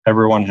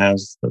everyone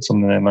has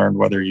something they learned,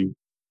 whether you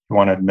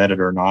want to admit it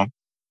or not.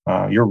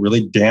 You're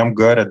really damn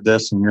good at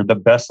this and you're the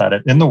best at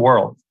it in the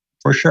world,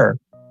 for sure.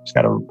 Just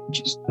got to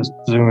just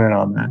zoom in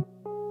on that.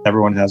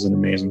 Everyone has an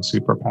amazing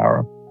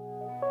superpower.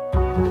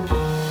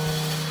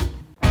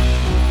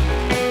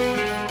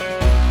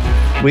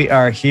 We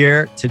are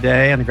here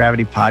today on the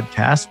Gravity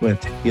Podcast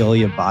with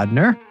Ilya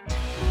Bodner.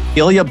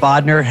 Ilya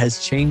Bodner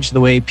has changed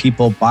the way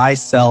people buy,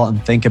 sell,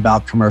 and think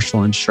about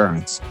commercial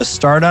insurance. A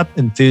startup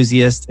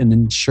enthusiast and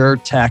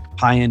insurtech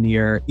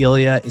pioneer,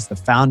 Ilya is the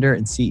founder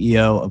and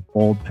CEO of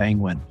Bold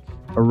Penguin,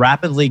 a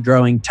rapidly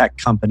growing tech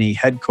company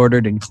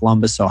headquartered in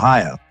Columbus,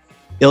 Ohio.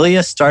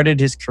 Ilya started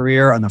his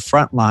career on the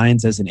front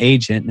lines as an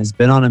agent and has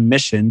been on a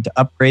mission to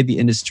upgrade the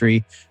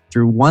industry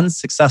through one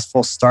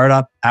successful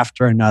startup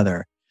after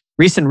another.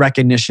 Recent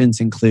recognitions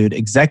include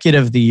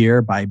Executive of the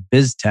Year by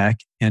BizTech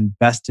and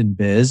Best in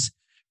Biz,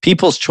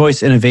 People's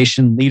Choice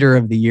Innovation Leader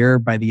of the Year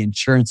by the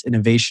Insurance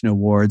Innovation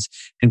Awards,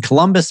 and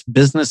Columbus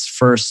Business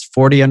First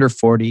 40 Under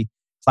 40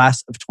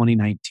 Class of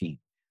 2019.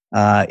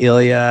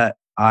 Ilya,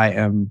 I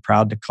am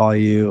proud to call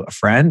you a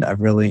friend.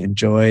 I've really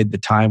enjoyed the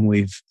time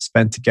we've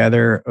spent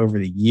together over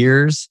the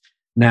years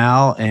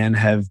now and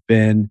have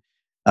been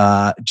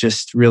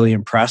just really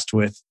impressed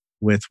with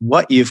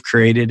what you've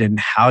created and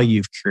how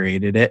you've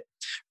created it.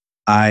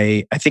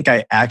 I think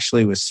I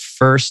actually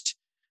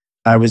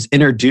I was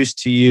introduced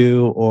to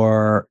you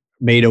or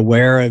made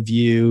aware of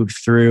you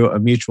through a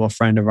mutual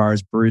friend of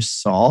ours, Bruce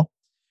Saul,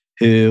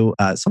 who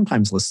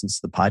sometimes listens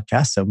to the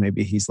podcast. So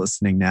maybe he's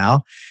listening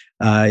now.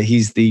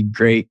 He's the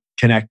great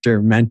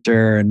connector,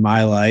 mentor in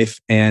my life.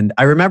 And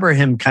I remember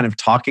him kind of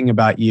talking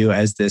about you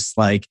as this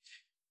like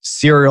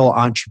serial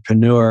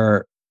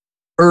entrepreneur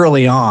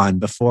early on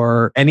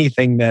before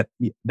anything that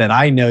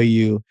I know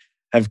you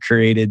have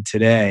created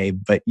today,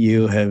 but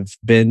you have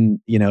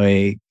been,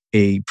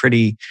 a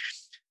pretty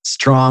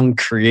strong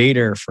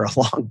creator for a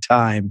long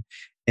time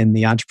in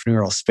the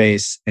entrepreneurial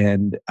space.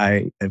 And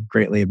I have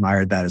greatly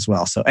admired that as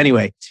well. So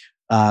anyway,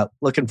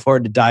 looking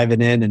forward to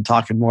diving in and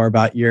talking more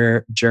about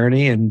your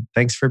journey. And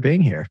thanks for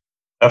being here.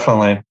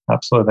 Definitely.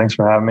 Absolutely. Thanks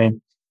for having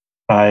me.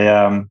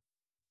 I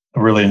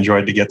really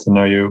enjoyed to get to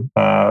know you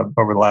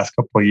over the last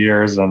couple of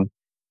years. And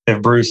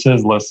if Bruce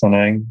is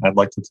listening, I'd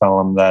like to tell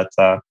him that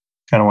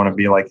kind of want to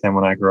be like him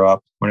when I grow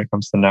up when it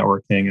comes to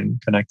networking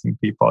and connecting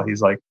people.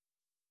 He's like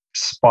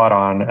spot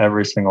on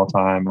every single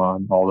time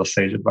on all the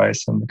sage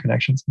advice and the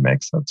connections he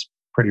makes. That's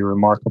pretty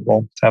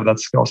remarkable to have that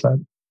skill set.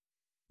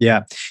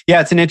 Yeah. Yeah.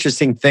 It's an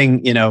interesting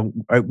thing.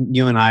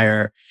 You and I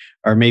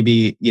are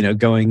maybe,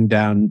 going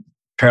down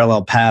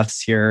parallel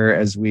paths here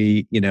as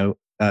we,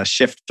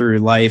 shift through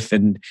life.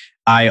 And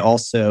I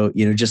also,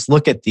 just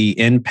look at the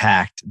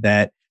impact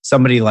that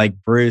somebody like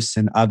Bruce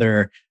and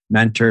other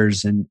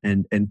mentors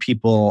and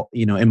people,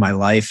 in my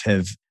life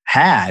have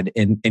had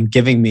in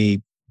giving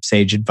me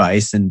sage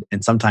advice and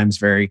sometimes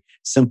very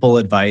simple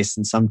advice.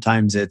 And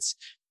sometimes it's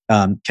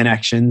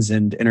connections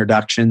and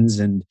introductions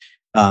and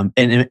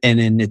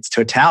in its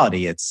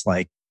totality, it's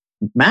like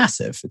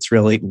massive. It's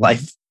really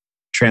life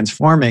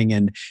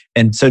transforming.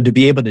 And so to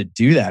be able to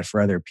do that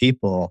for other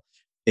people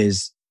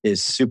is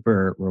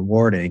super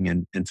rewarding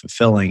and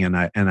fulfilling. And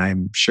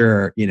I'm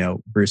sure,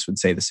 Bruce would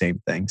say the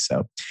same thing.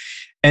 So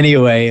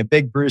anyway, a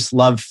big Bruce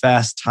love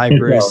fest. Hi,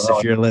 Bruce,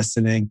 if you're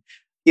listening.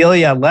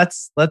 Ilya,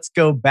 let's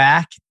go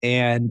back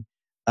and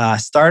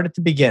start at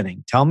the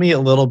beginning. Tell me a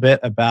little bit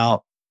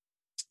about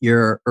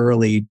your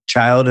early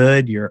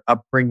childhood, your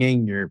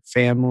upbringing, your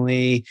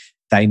family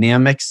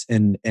dynamics,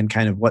 and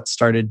kind of what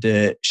started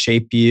to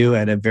shape you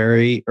at a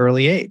very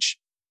early age.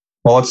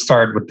 Well, let's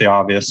start with the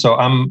obvious. So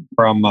I'm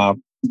from a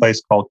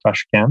place called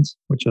Tashkent,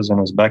 which is in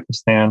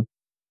Uzbekistan.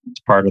 It's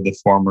part of the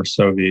former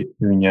Soviet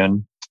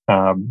Union.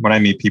 When I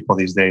meet people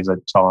these days, I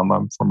tell them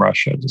I'm from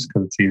Russia just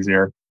because it's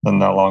easier than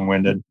that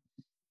long-winded.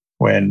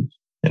 When,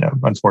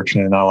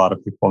 unfortunately, not a lot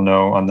of people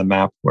know on the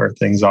map where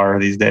things are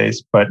these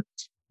days. But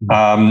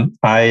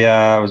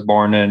I was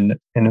born in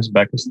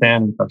Uzbekistan,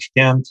 in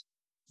Tashkent,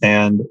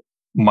 and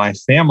my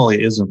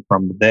family isn't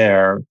from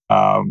there.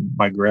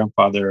 My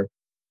grandfather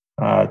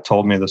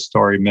told me the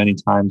story many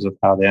times of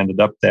how they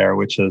ended up there,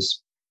 which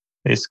is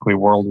basically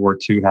World War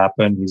II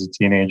happened. He's a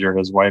teenager.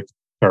 His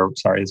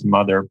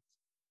mother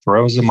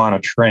throws him on a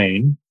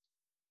train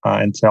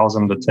and tells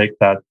him to take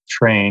that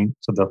train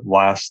to the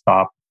last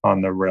stop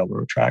on the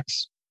railroad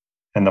tracks.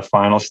 And the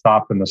final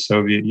stop in the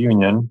Soviet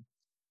Union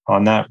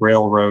on that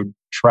railroad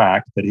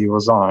track that he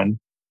was on,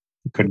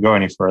 he couldn't go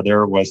any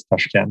further, was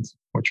Tashkent,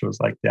 which was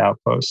like the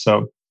outpost.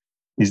 So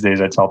these days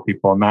I tell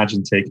people,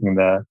 imagine taking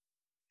the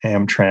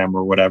Amtram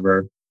or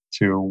whatever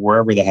to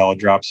wherever the hell it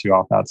drops you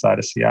off outside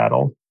of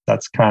Seattle.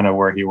 That's kind of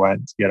where he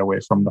went to get away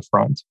from the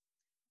front.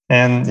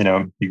 And,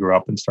 he grew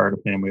up and started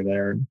a family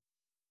there. And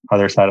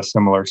others had a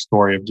similar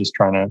story of just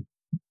trying to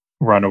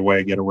run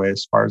away, get away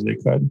as far as they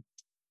could.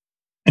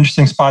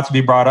 Interesting spot to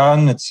be brought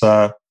on.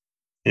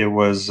 It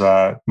was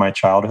my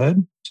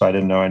childhood, so I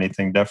didn't know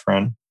anything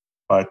different.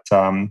 But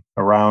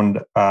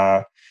around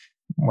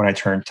when I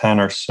turned 10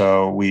 or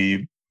so,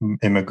 we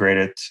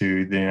immigrated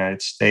to the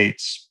United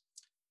States.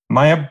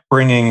 My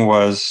upbringing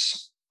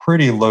was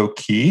pretty low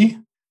key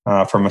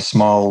from a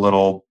small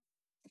little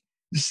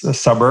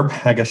suburb,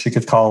 I guess you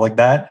could call it like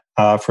that,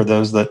 for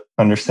those that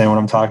understand what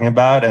I'm talking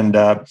about, and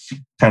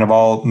kind of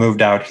all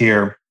moved out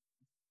here.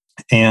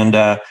 And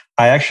I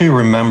actually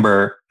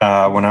remember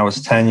when I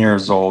was 10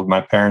 years old,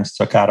 my parents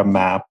took out a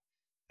map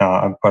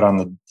and put on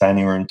the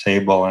dining room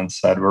table and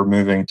said, we're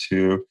moving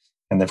to,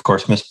 and of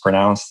course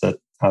mispronounced it,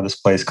 this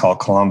place called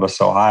Columbus,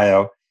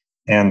 Ohio.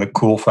 And the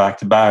cool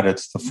fact about it,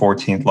 it's the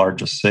 14th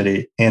largest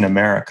city in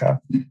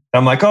America. And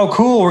I'm like, oh,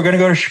 cool. We're going to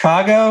go to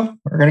Chicago.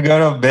 We're going to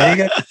go to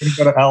Vegas. We're going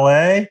to go to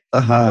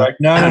LA. Like,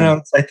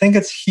 no. I think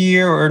it's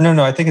here. Or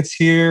no, I think it's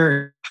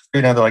here.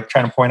 They're like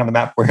trying to point on the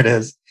map where it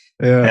is.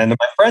 Yeah. And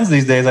my friends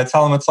these days, I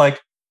tell them, it's like,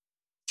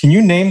 can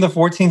you name the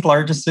 14th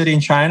largest city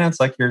in China? It's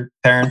like your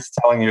parents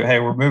telling you,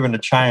 hey, we're moving to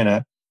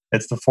China.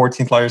 It's the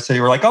 14th largest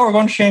city. We're like, oh, we're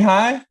going to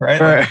Shanghai,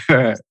 right?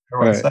 Like,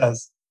 everyone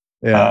says.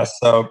 Yeah.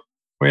 So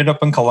we ended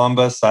up in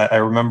Columbus. I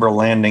remember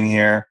landing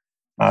here,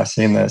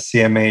 seeing the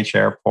CMH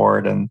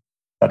airport and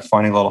that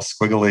funny little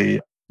squiggly,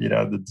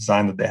 the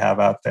design that they have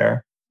out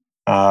there.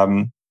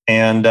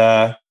 And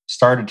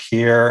started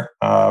here,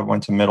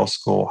 went to middle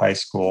school, high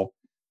school,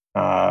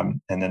 and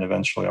then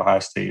eventually Ohio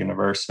State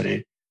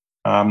University.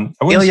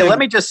 Ilya, let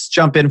me just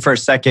jump in for a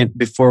second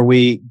before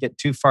we get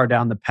too far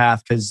down the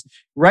path, because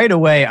right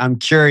away I'm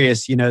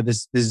curious,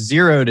 this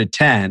 0 to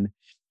 10,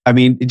 I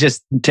mean,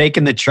 just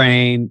taking the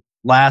train,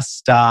 last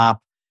stop.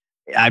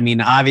 I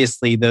mean,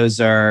 obviously those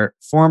are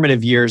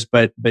formative years,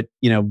 but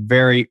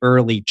very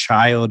early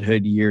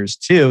childhood years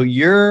too.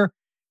 Your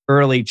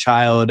early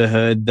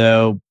childhood,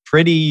 though,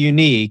 pretty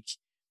unique.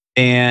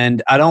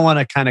 And I don't want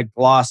to kind of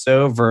gloss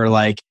over,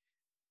 like,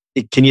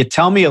 can you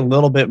tell me a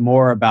little bit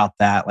more about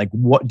that? Like,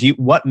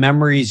 what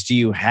memories do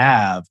you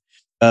have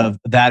of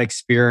that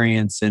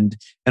experience? And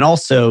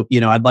also,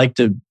 I'd like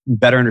to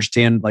better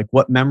understand, like,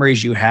 what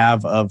memories you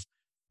have of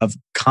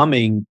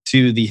coming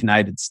to the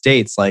United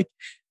States. Like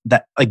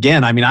that,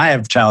 again, I mean, I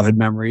have childhood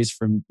memories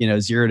from,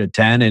 0 to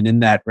 10 and in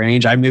that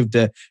range. I moved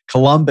to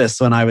Columbus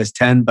when I was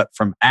 10, but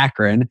from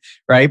Akron,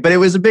 right? But it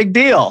was a big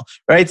deal,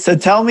 right? So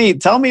tell me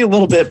a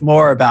little bit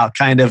more about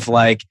kind of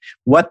like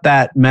what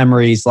that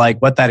memories like,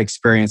 what that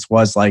experience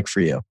was like for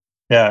you.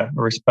 Yeah,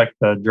 respect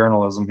the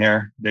journalism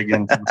here. Dig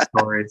into the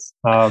stories.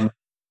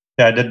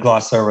 Yeah, I did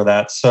gloss over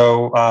that.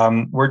 So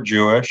we're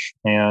Jewish,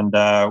 and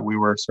we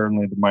were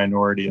certainly the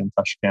minority in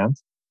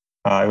Tashkent.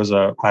 It was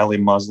a highly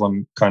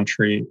Muslim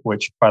country,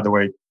 which, by the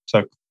way,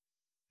 took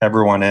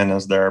everyone in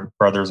as their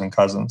brothers and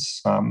cousins.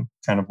 Kind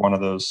of one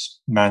of those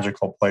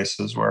magical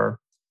places where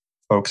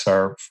folks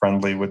are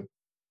friendly with,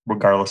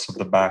 regardless of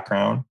the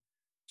background.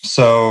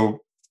 So,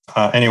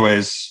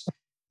 anyways,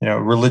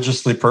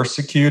 religiously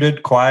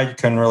persecuted, quiet. You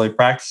couldn't really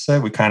practice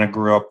it. We kind of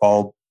grew up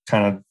all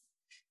kind of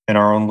in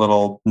our own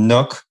little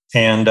nook.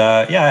 And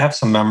I have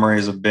some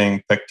memories of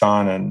being picked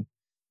on and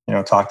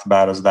talked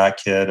about as that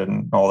kid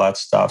and all that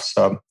stuff.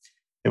 So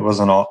it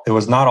was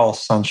not all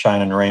sunshine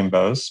and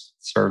rainbows,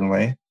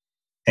 certainly.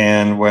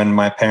 And when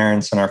my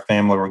parents and our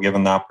family were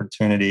given the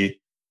opportunity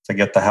to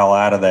get the hell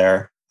out of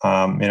there,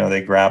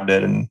 they grabbed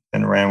it and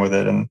ran with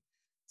it and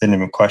didn't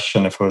even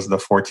question if it was the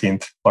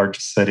 14th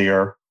largest city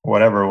or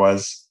whatever it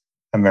was.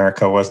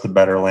 America was the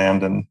better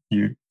land, and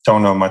you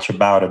don't know much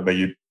about it, but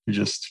you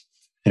just,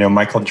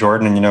 Michael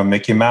Jordan and,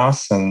 Mickey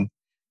Mouse, and,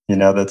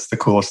 that's the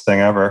coolest thing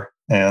ever.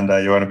 And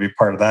you want to be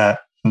part of that,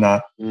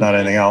 not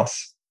anything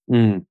else.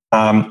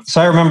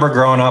 So I remember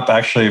growing up,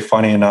 actually,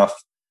 funny enough,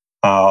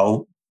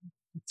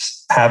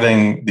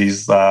 having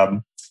these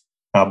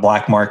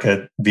black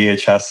market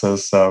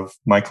VHSs of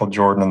Michael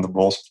Jordan and the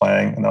Bulls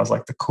playing, and that was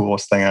like the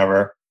coolest thing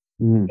ever.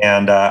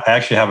 And I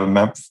actually have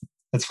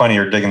it's funny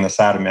you're digging this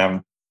out of me. I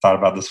haven't thought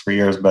about this for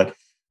years, but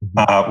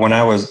when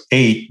I was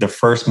 8, the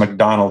first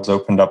McDonald's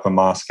opened up in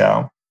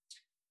Moscow,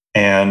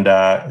 and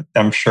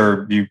I'm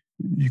sure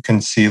you can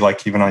see,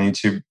 like, even on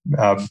YouTube,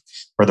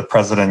 where the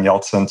President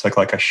Yeltsin took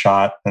like a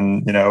shot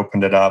and,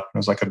 opened it up. It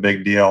was like a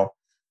big deal.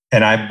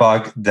 And I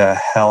bugged the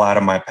hell out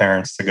of my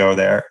parents to go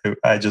there.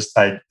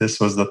 This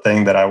was the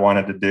thing that I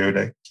wanted to do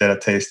to get a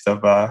taste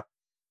of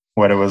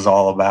what it was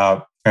all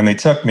about. And they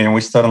took me, and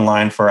we stood in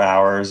line for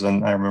hours.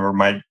 And I remember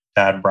my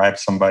dad bribed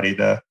somebody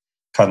to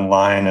cut in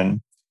line.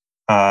 And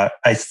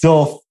I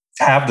still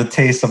have the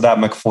taste of that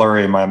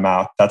McFlurry in my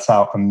mouth. That's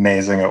how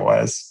amazing it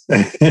was.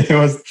 It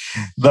was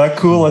the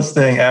coolest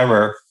thing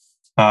ever.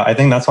 I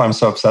think that's why I'm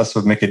so obsessed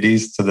with Mickey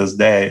D's to this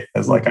day.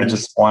 Is like, I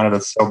just wanted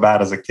it so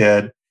bad as a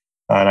kid,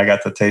 and I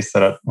got to taste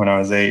it when I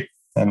was 8,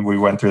 and we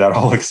went through that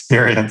whole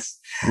experience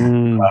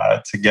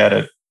to get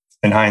it.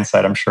 In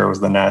hindsight, I'm sure it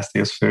was the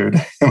nastiest food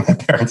my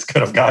parents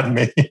could have gotten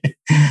me.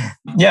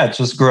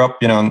 Just grew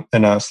up,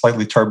 in a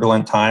slightly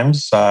turbulent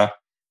times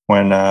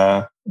when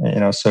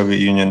Soviet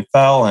Union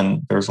fell,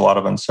 and there was a lot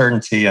of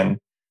uncertainty, and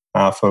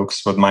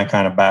folks with my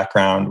kind of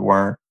background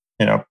weren't,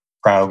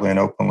 proudly and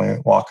openly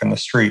walking the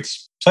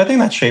streets. So I think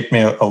that shaped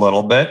me a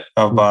little bit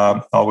of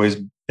always,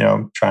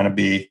 trying to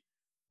be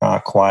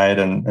quiet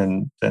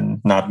and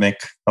not make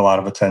a lot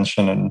of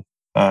attention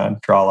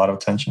and draw a lot of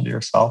attention to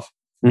yourself.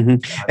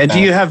 And do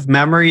you have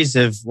memories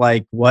of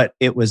like what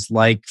it was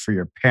like for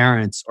your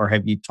parents, or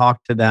have you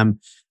talked to them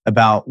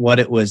about what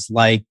it was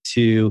like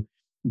to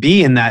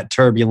be in that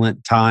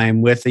turbulent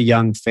time with a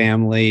young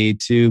family,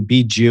 to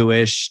be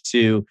Jewish,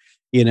 to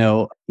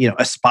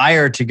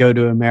aspire to go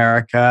to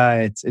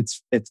America?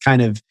 It's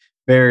kind of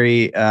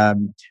very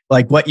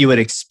like what you would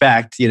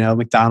expect,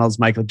 McDonald's,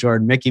 Michael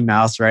Jordan, Mickey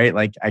Mouse, right?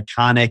 Like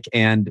iconic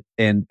and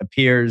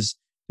appears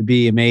to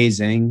be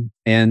amazing.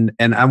 And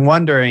I'm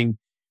wondering.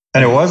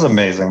 And it was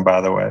amazing,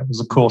 by the way. It was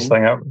the coolest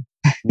thing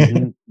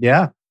ever.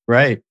 Yeah,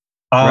 right.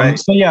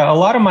 So yeah, a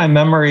lot of my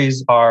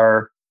memories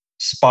are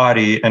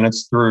spotty, and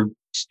it's through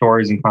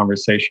stories and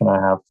conversation I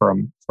have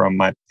from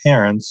my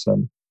parents.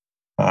 And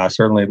I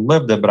certainly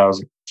lived it, but I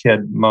was a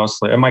kid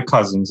mostly. And my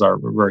cousins are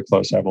very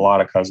close. I have a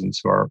lot of cousins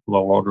who are a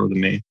little older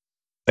than me.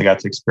 They got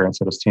to experience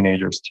it as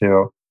teenagers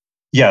too.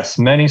 Yes,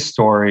 many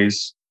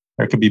stories.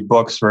 There could be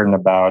books written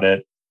about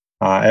it.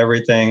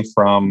 Everything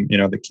from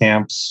the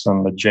camps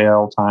and the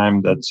jail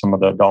time that some of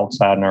the adults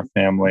had in our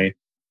family,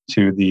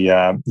 to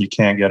the you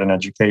can't get an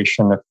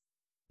education.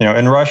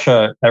 In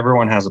Russia,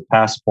 everyone has a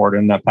passport,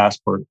 and that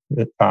passport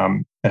it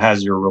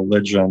has your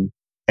religion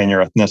and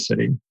your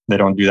ethnicity. They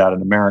don't do that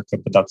in America,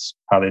 but that's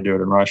how they do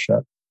it in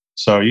Russia.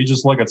 So you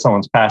just look at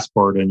someone's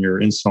passport and you're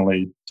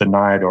instantly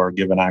denied or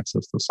given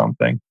access to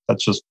something.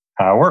 That's just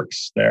how it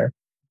works there,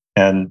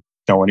 and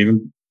no one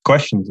even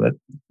questions it.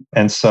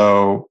 And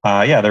so,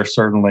 there's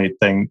certainly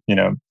things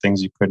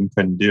you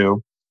couldn't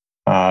do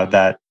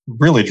that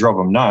really drove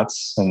them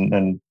nuts,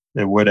 and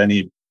it would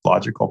any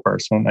logical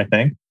person, I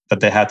think, that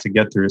they had to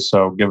get through.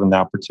 So given the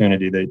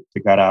opportunity, they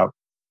got out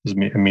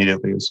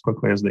immediately, as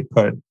quickly as they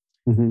could.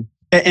 Mm-hmm.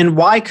 And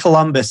why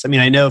Columbus? I mean,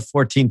 I know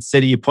 14th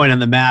city, you point on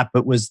the map,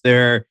 but was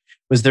there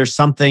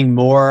something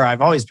more?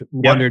 I've always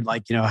wondered,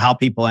 how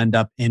people end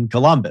up in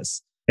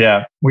Columbus.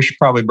 Yeah, we should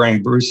probably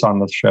bring Bruce on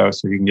the show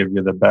so he can give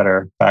you the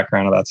better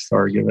background of that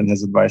story, given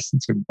his advice,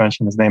 since we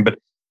mentioned his name. But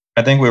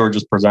I think we were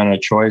just presented a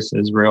choice,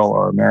 Israel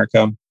or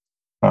America.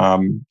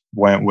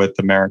 Went with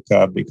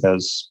America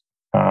because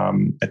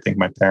I think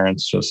my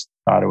parents just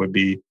thought it would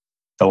be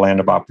the land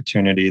of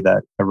opportunity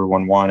that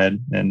everyone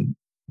wanted, and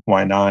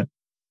why not?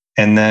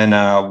 And then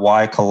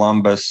why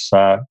Columbus?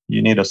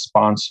 You need a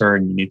sponsor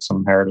and you need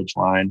some heritage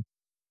line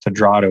to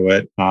draw to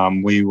it.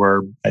 We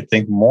were, I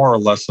think, more or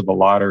less of a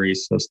lottery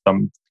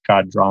system,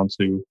 got drawn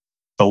to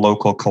the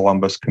local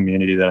Columbus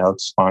community that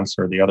helped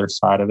sponsor the other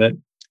side of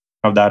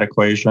that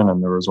equation.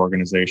 And there was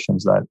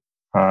organizations that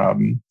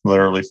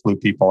literally flew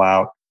people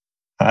out.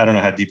 I don't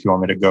know how deep you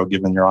want me to go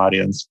given your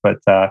audience, but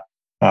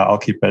I'll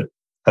keep it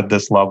at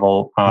this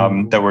level,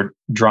 that were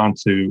drawn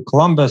to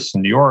Columbus,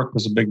 and New York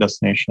was a big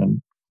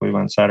destination,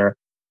 Cleveland, et cetera.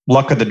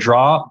 Luck of the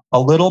draw a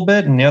little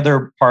bit. And the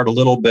other part a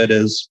little bit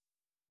is,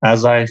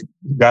 as I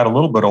got a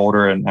little bit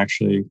older and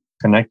actually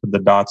connected the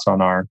dots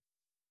on our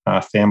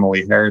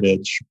family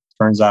heritage,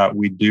 turns out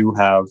we do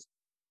have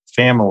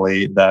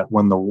family that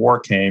when the war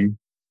came,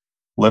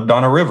 lived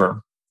on a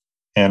river.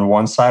 And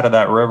one side of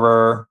that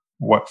river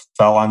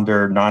fell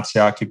under Nazi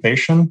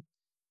occupation,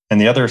 and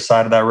the other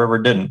side of that river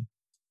didn't.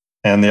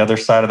 And the other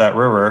side of that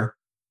river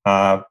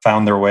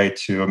found their way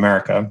to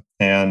America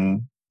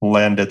and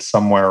landed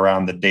somewhere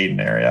around the Dayton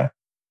area.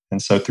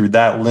 And so through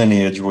that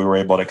lineage, we were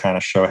able to kind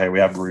of show, hey, we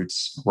have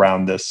roots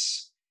around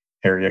this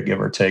area,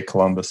 give or take.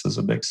 Columbus is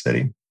a big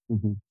city.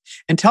 Mm-hmm.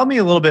 And tell me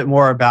a little bit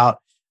more about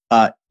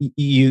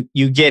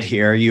you get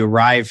here, you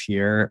arrive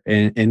here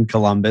in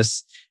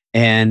Columbus,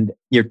 and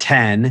you're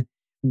 10.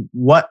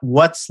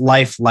 What's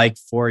life like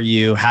for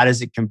you? How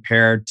does it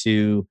compare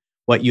to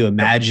what you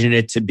imagine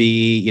it to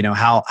be?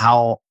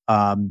 How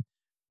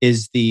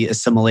is the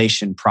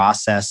assimilation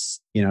process,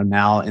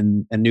 now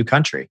in a new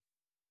country?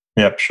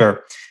 Yep,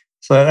 sure.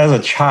 So as a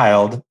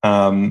child,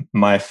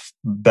 my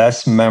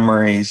best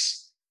memories.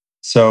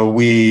 So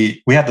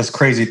we had this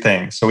crazy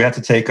thing. So we had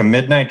to take a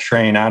midnight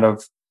train out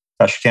of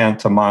Tashkent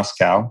to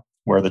Moscow,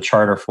 where the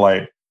charter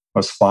flight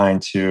was flying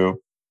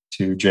to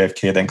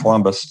JFK, then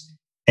Columbus.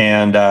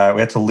 And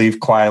we had to leave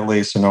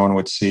quietly so no one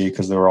would see,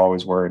 because they were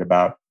always worried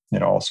about,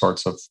 all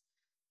sorts of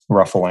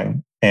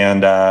ruffling.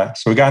 And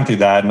so we got through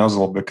that, and it was a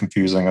little bit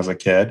confusing as a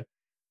kid.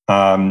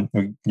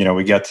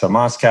 We get to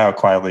Moscow,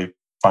 quietly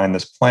find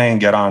this plane,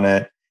 get on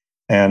it,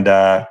 and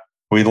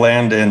we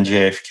land in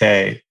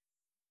JFK.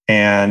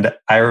 And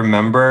I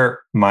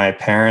remember my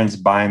parents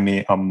buying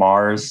me a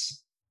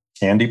Mars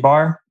candy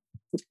bar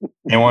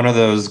and one of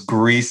those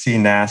greasy,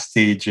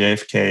 nasty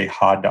JFK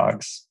hot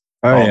dogs.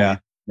 Oh, yeah.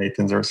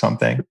 Nathan's or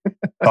something.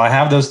 So I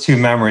have those two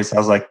memories. I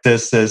was like,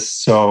 this is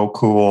so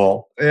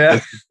cool. Yeah.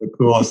 This is the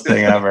coolest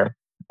thing ever.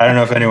 I don't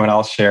know if anyone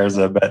else shares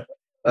it, but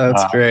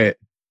that's great.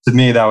 To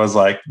me, that was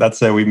like,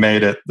 that's it. We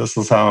made it. This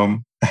is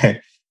home.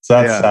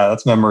 So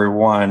that's memory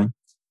one.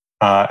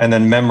 And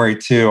then memory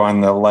two,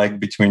 on the leg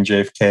between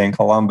JFK and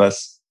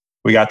Columbus,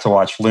 we got to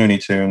watch Looney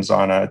Tunes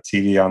on a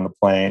TV on the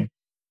plane.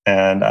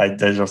 And I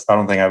don't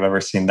think I've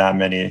ever seen that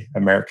many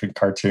American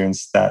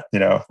cartoons that,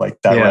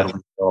 like that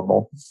readily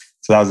available.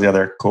 So that was the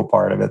other cool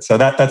part of it. So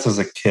that's as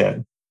a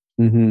kid.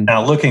 Mm-hmm.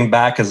 Now, looking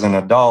back as an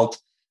adult,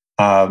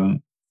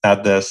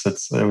 at this.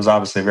 It was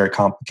obviously a very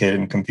complicated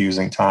and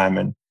confusing time,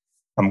 and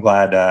I'm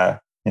glad,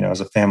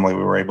 as a family,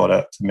 we were able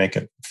to make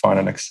it fun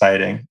and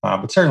exciting,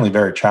 but certainly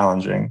very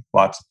challenging.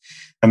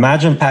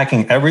 Imagine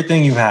packing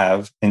everything you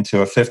have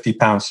into a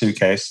 50-pound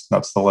suitcase.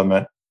 That's the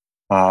limit,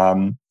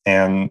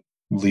 and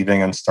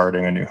leaving and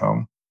starting a new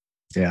home.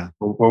 Yeah.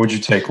 What would you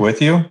take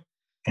with you,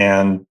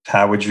 and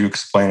how would you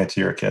explain it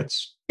to your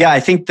kids? Yeah, I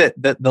think that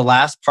the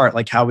last part,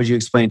 like how would you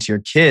explain it to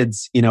your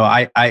kids?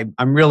 I'm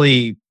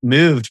really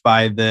moved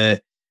by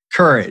the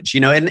courage.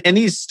 And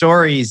these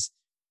stories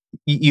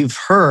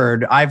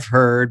I've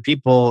heard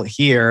people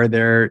here.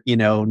 They're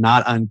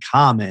not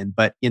uncommon,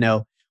 but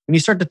when you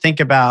start to think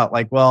about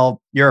like,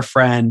 well, you're a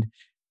friend,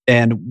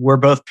 and we're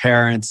both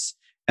parents,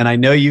 and I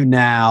know you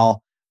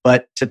now.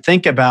 But to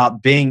think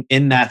about being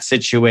in that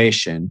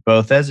situation,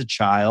 both as a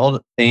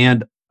child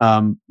and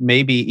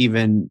maybe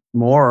even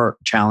more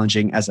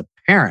challenging as a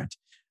parent,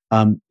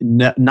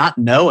 not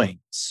knowing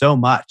so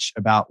much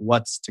about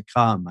what's to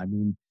come. I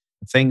mean,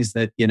 the things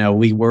that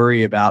we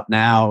worry about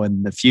now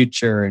and the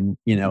future, and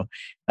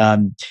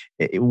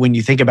when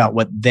you think about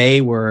what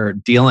they were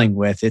dealing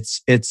with,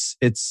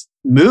 it's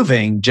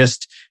moving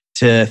just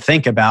to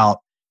think about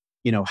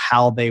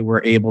how they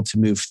were able to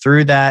move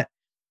through that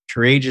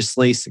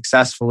courageously,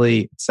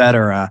 successfully,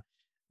 etc.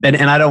 And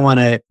I don't want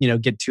to,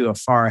 get too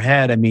far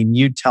ahead. I mean,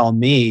 you tell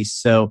me.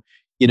 So,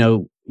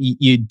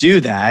 you do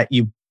that.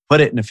 You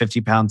put it in a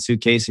 50-pound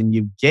suitcase, and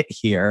you get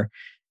here,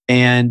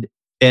 and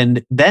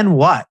then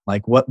what?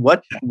 Like,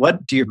 what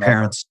do your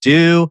parents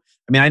do?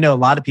 I mean, I know a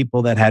lot of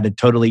people that had to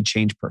totally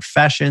change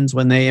professions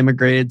when they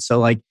immigrated. So,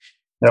 like,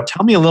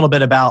 tell me a little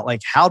bit about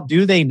like how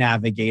do they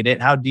navigate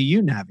it? How do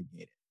you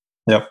navigate it?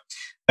 Yep.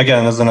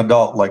 Again, as an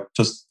adult, like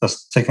just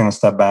taking a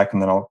step back,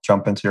 and then I'll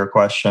jump into your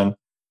question.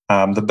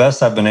 The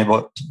best I've been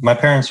able. My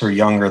parents were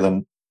younger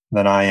than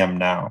I am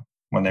now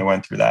when they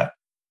went through that.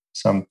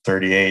 So I'm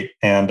 38,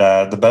 and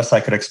the best I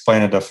could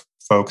explain it to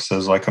folks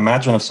is like,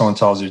 imagine if someone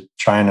tells you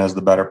China is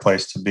the better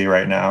place to be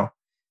right now,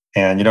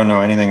 and you don't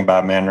know anything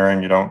about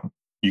Mandarin.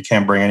 You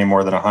can't bring any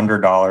more than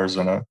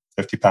 $100 in a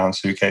 50-pound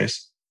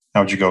suitcase.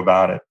 How would you go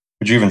about it?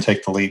 Would you even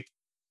take the leap?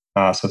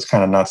 So it's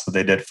kind of nuts that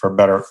they did for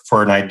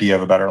an idea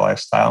of a better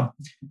lifestyle.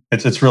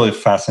 It's really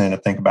fascinating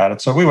to think about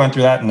it. So we went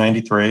through that in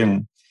 '93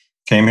 and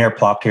came here,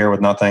 plopped here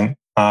with nothing.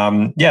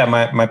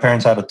 My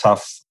parents had a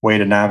tough way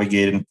to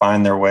navigate and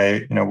find their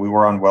way. We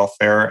were on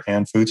welfare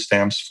and food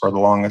stamps for the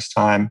longest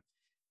time,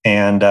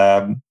 and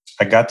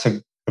I got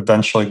to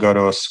eventually go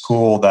to a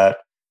school that,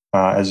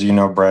 as you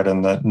know, Brett,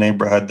 in the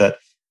neighborhood that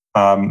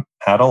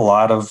had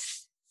a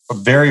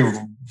very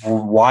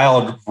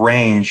wild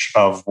range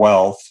of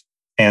wealth.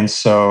 And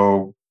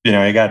so,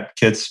 you got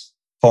kids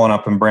pulling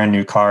up in brand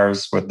new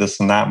cars with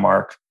this and that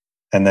mark.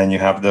 And then you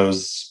have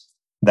those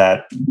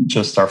that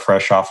just are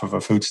fresh off of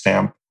a food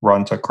stamp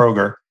run to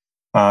Kroger.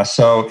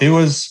 So it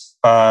was,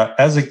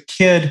 as a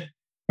kid,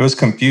 it was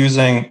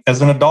confusing.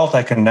 As an adult,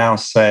 I can now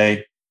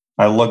say,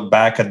 I look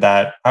back at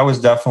that. I was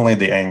definitely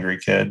the angry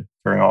kid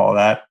during all of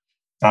that.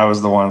 I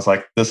was the ones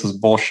like, this is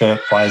bullshit.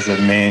 Why is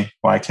it me?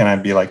 Why can't I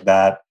be like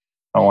that?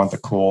 I want the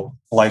cool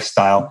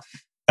lifestyle.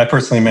 I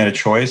personally made a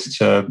choice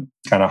to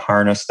kind of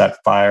harness that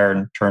fire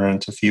and turn it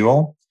into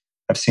fuel.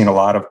 I've seen a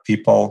lot of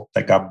people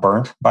that got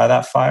burnt by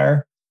that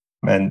fire,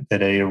 and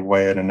it ate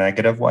away in a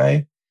negative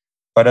way.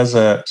 But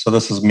so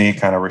this is me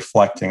kind of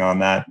reflecting on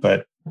that.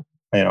 But,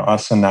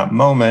 us in that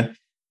moment,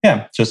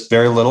 just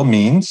very little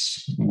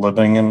means,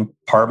 living in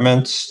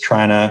apartments,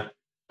 trying to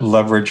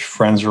leverage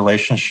friends'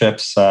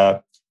 relationships.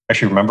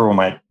 Actually, remember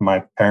when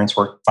my parents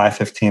worked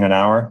 $5.15 an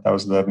hour. That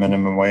was the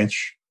minimum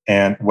wage,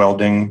 and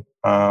welding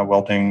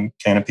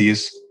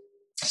canopies.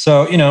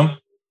 So,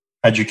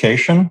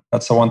 education,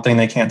 that's the one thing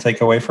they can't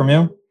take away from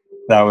you.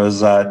 That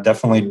was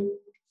definitely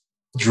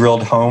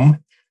drilled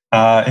home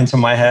into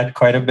my head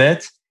quite a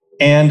bit.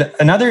 And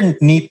another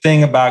neat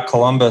thing about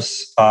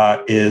Columbus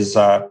is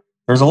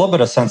there's a little bit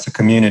of sense of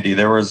community.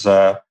 There was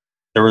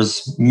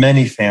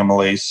many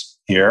families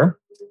here.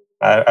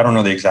 I don't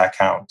know the exact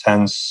count,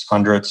 tens,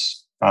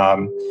 hundreds,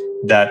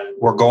 that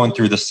were going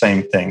through the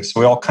same thing. So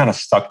we all kind of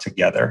stuck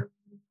together.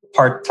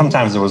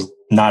 Sometimes it was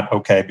not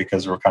okay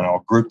because we were kind of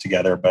all grouped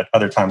together, but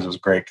other times it was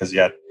great because you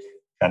had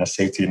kind of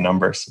safety in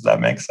numbers, if that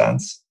makes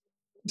sense.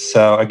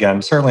 So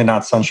again, certainly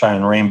not sunshine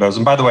and rainbows.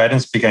 And by the way, I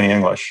didn't speak any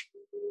English.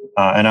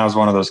 And I was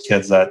one of those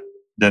kids that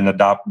didn't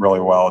adopt really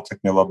well. It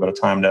took me a little bit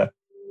of time to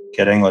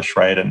get English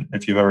right. And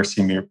if you've ever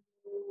seen me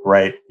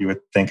write, you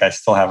would think I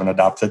still haven't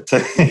adopted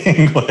to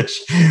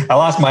English. I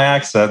lost my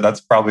accent.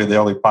 That's probably the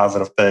only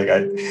positive thing.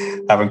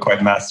 I haven't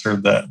quite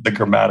mastered the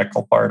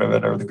grammatical part of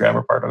it or the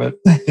grammar part of it.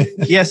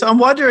 Yeah. So I'm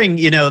wondering,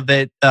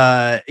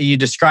 that you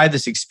describe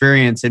this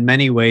experience in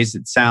many ways.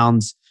 It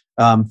sounds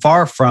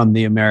far from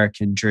the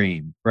American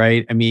dream,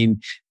 right? I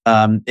mean,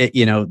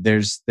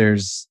 there's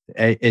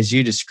as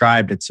you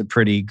described, it's a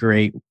pretty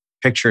great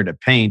picture to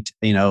paint,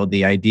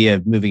 the idea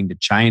of moving to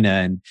China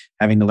and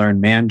having to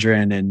learn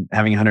Mandarin and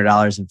having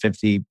 $100 and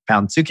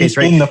 50-pound suitcase,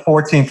 right? In the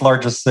 14th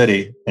largest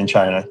city in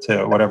China,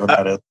 too, whatever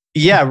that is.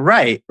 Yeah,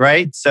 right.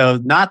 So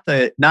not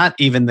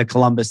even the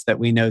Columbus that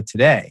we know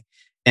today.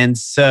 And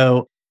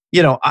so,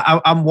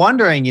 I'm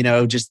wondering,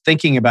 just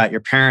thinking about your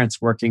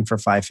parents working for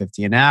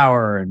 $5.50 an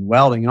hour and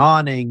welding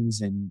awnings,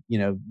 and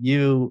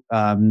you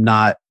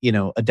not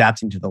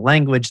adapting to the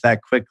language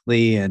that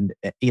quickly, and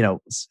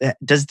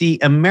does the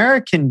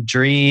American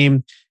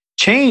dream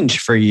change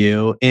for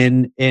you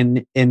in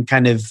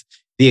kind of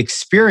the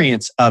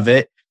experience of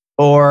it,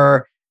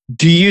 or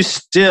do you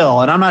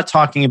still? And I'm not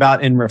talking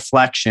about in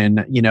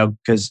reflection,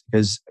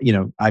 because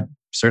I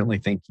certainly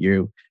think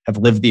you have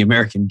lived the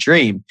American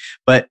dream.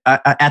 But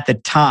at the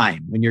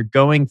time, when you're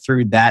going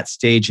through that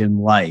stage in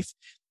life,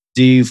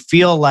 do you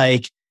feel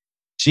like,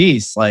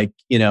 geez,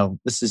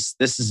 this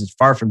is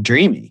far from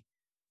dreamy?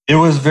 It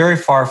was very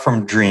far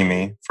from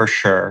dreamy, for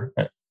sure.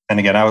 And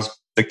again, I was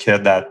the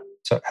kid that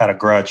had a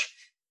grudge.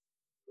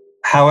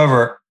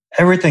 However,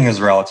 everything is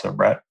relative,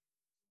 Brett.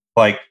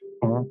 Like,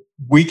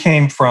 we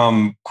came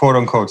from quote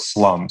unquote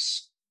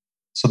slums.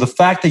 So the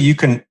fact that you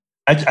can,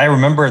 I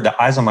remember the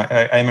eyes on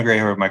I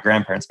immigrated here with my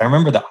grandparents. I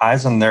remember the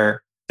eyes on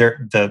their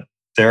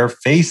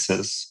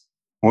faces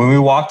when we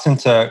walked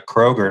into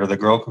Kroger, to the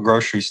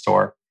grocery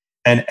store,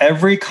 and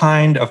every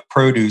kind of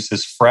produce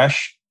is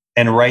fresh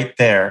and right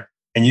there.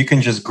 And you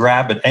can just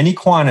grab it, any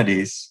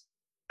quantities,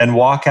 and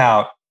walk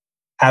out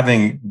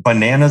having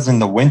bananas in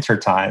the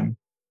wintertime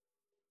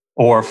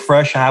or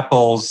fresh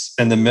apples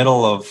in the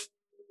middle of,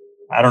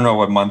 I don't know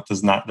what month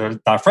they're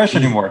not fresh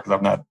anymore because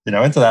I'm not,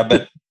 into that,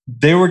 but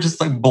they were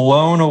just like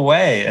blown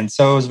away. And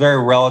so it was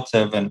very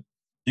relative, and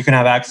you can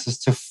have access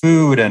to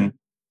food, and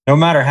no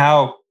matter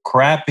how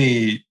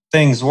crappy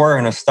things were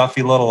in a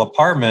stuffy little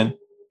apartment,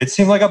 it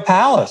seemed like a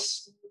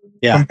palace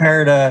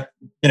compared to,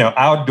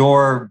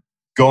 outdoor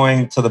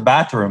going to the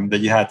bathroom that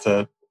you had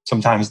to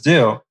sometimes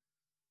do.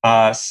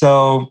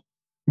 So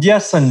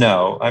yes and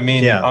no. I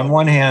mean, on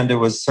one hand, it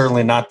was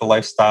certainly not the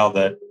lifestyle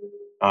that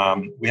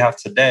we have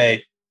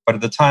today. But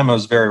at the time, it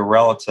was very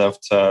relative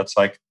to, it's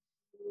like,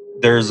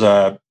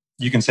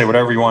 you can say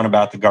whatever you want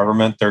about the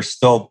government. There's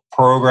still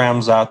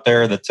programs out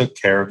there that took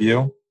care of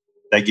you,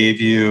 that gave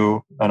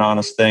you an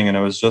honest thing. And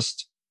it was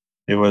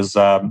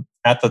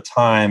at the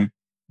time,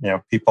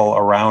 people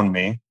around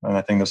me, and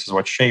I think this is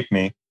what shaped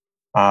me,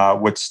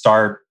 would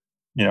start,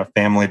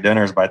 family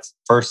dinners by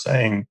first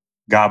saying,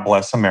 God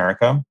bless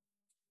America,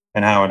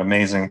 and how an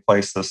amazing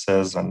place this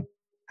is, and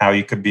how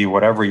you could be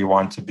whatever you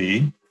want to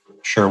be.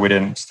 Sure, we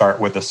didn't start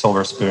with a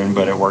silver spoon,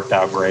 but it worked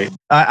out great.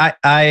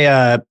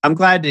 I'm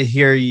glad to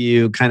hear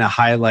you kind of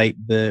highlight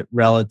the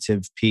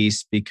relative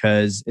piece,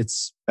 because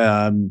it's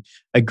a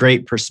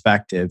great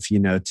perspective,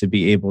 to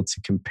be able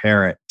to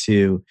compare it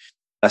to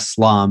a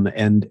slum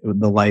and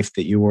the life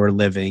that you were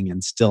living,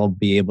 and still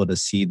be able to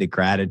see the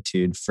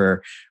gratitude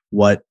for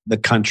what the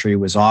country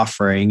was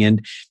offering.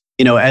 And,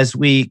 as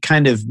we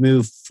kind of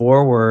move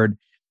forward,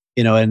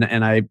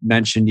 and I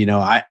mentioned,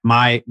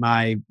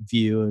 my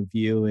view of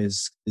you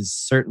is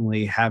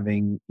certainly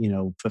having,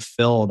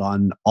 fulfilled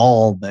on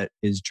all that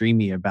is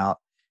dreamy about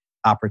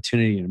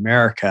opportunity in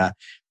America.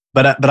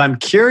 But I'm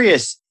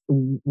curious,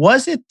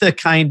 was it the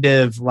kind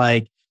of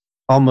like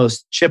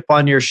almost chip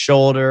on your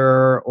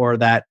shoulder, or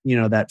that,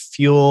 that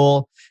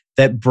fuel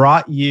that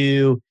brought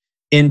you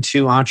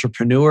into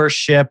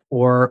entrepreneurship,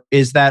 or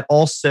is that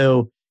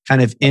also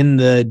kind of in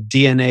the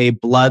DNA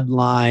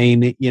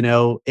bloodline,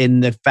 in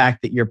the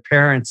fact that your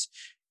parents,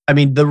 I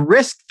mean, the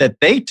risk that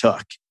they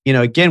took,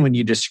 again, when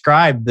you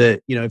describe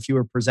if you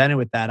were presented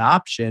with that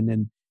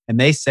option and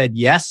they said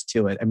yes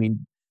to it, I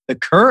mean, the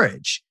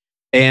courage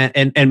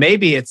and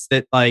maybe it's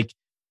that like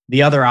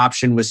the other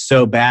option was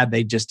so bad,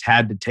 they just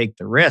had to take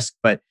the risk,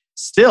 but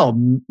still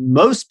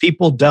most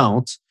people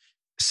don't.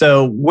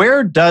 So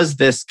where does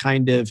this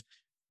kind of,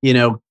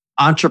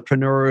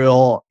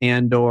 entrepreneurial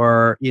and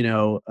or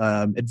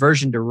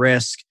aversion to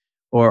risk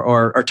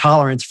or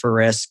tolerance for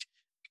risk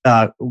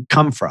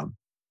come from?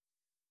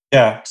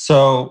 Yeah,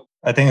 so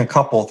I think a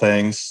couple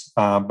things,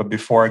 but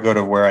before I go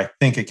to where I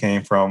think it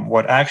came from,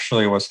 what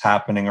actually was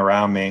happening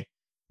around me when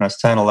I was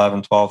 10,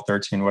 11, 12,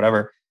 13,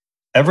 whatever,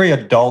 every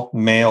adult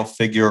male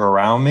figure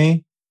around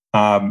me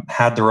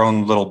had their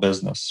own little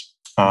business.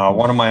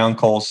 One of my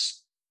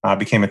uncles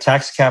became a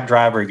taxi cab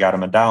driver. He got a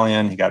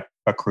medallion. He got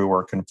a crew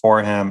working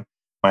for him.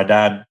 My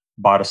dad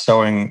bought a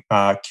sewing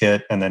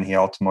kit, and then he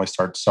ultimately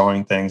started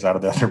sewing things out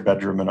of the other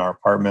bedroom in our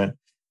apartment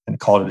and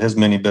called it his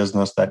mini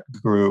business that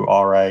grew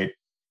all right.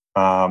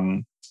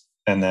 And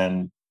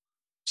then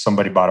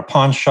somebody bought a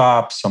pawn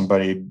shop.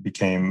 Somebody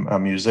became a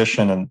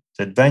musician and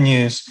did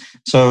venues.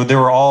 So they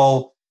were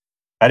all,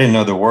 I didn't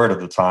know the word at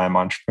the time,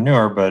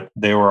 entrepreneur, but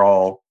they were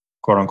all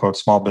quote unquote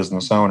small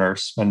business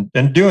owners and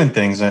doing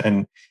things.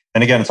 And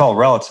again, it's all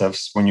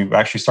relatives. When you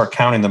actually start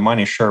counting the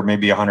money, sure,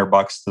 maybe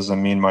 $100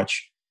 doesn't mean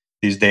much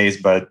these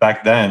days, but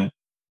back then,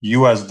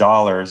 US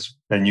dollars,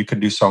 and you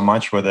could do so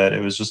much with it.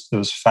 It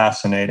was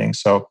fascinating.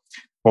 So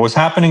what was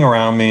happening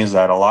around me is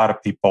that a lot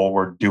of people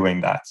were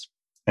doing that,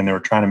 and they were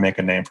trying to make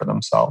a name for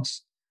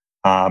themselves.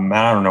 And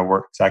I don't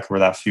know exactly where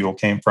that fuel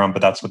came from,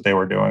 but that's what they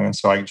were doing. And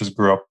so I just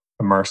grew up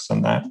immersed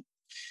in that.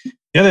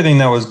 The other thing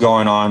that was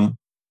going on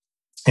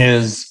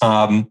is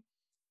I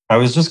I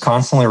was just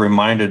constantly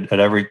reminded at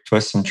every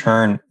twist and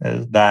turn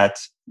that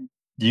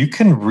you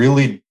can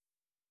really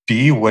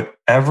be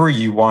whatever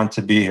you want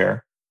to be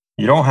here.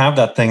 You don't have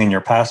that thing in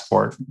your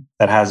passport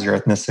that has your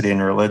ethnicity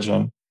and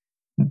religion.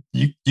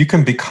 You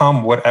can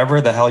become whatever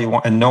the hell you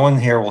want, and no one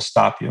here will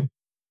stop you.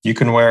 You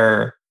can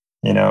wear,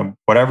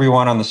 whatever you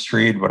want on the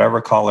street, whatever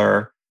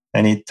color,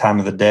 any time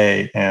of the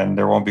day, and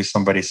there won't be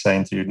somebody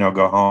saying to you, "No,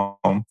 go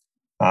home."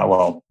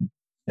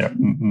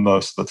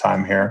 Most of the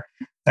time here,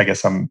 I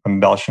guess I'm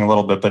embellishing a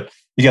little bit, but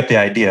you get the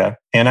idea.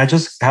 And I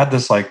just had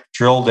this like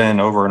drilled in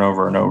over and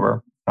over and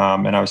over,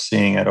 and I was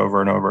seeing it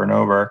over and over and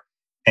over,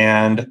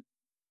 and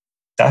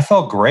that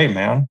felt great,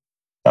 man.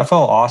 That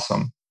felt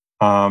awesome.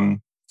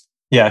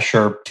 Yeah,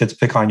 sure, kids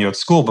pick on you at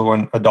school, but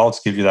when adults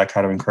give you that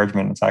kind of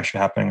encouragement, it's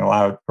actually happening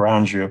loud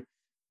around you.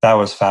 That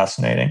was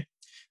fascinating.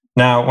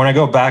 Now, when I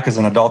go back as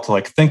an adult to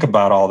like think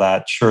about all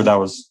that, sure,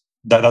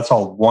 that's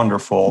all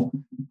wonderful.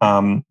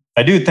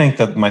 I do think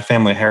that my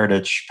family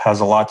heritage has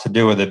a lot to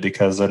do with it,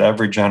 because at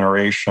every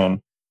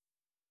generation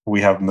we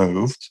have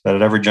moved. That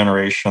at every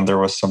generation there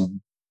was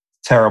some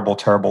terrible,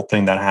 terrible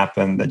thing that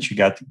happened that you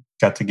got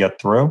to get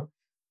through,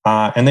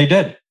 and they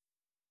did.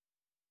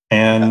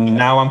 And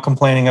now I'm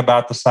complaining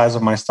about the size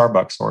of my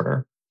Starbucks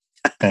order.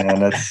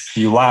 And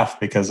you laugh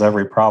because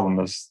every problem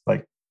is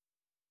like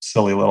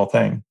silly little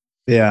thing.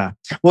 Yeah.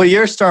 Well,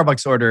 your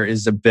Starbucks order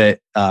is a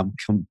bit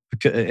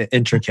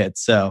intricate.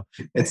 So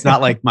it's not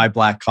like my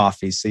black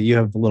coffee. So you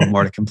have a little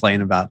more to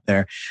complain about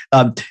there.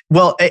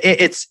 Well,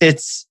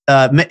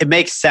 it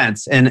makes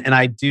sense. And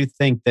I do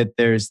think that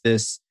there's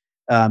this,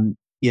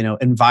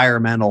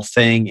 environmental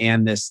thing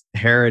and this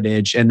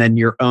heritage, and then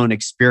your own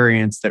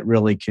experience that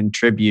really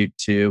contribute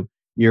to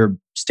your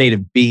state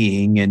of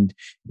being. And,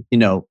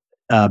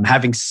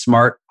 having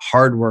smart,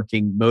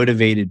 hardworking,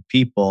 motivated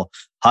people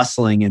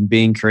hustling and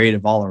being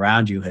creative all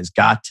around you has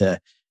got to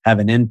have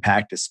an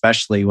impact,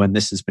 especially when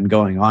this has been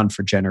going on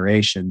for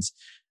generations.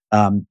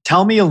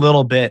 Tell me a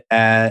little bit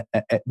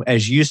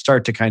as you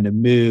start to kind of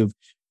move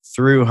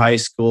through high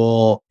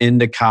school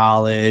into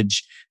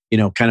college,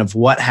 kind of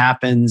what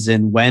happens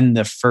and when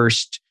the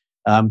first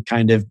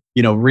kind of,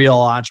 real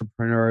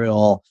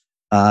entrepreneurial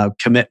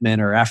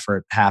commitment or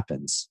effort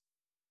happens.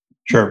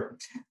 Sure.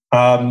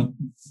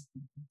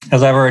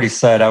 As I've already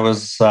said, I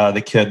was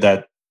the kid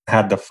that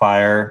had the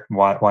fire.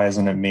 Why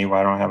isn't it me?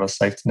 Why don't I have a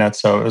safety net?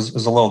 So it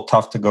was a little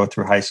tough to go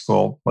through high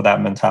school with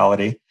that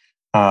mentality.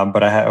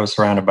 But I was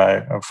surrounded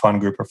by a fun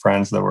group of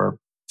friends that were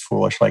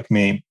foolish like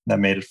me that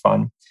made it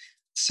fun.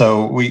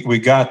 So we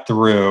got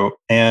through,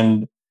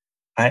 and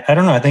I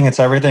don't know. I think it's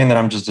everything that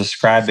I'm just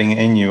describing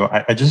in you.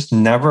 I just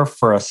never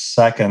for a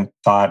second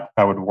thought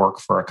I would work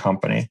for a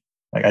company.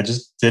 Like I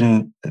just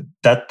didn't.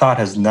 That thought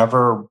has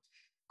never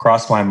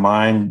crossed my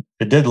mind.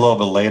 It did a little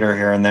bit later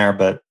here and there,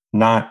 but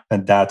not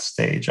at that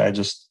stage. I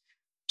just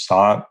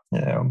saw,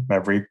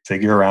 every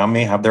figure around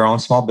me have their own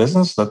small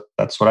business.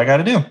 That's what I got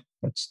to do.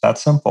 It's that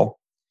simple.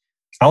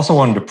 I also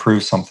wanted to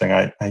prove something.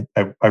 I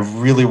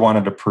really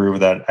wanted to prove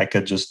that I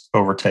could just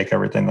overtake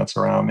everything that's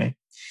around me.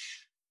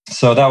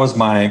 So that was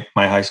my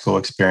high school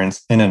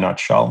experience in a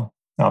nutshell.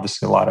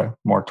 Obviously, a lot of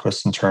more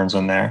twists and turns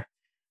in there.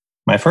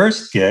 My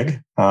first gig,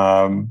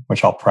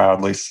 which I'll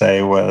proudly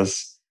say,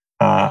 was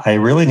I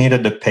really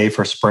needed to pay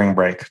for spring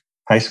break.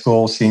 High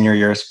school, senior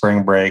year,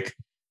 spring break.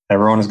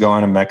 Everyone was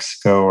going to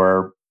Mexico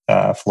or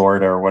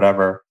Florida or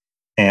whatever.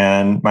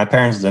 And my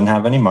parents didn't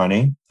have any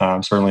money,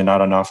 certainly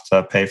not enough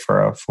to pay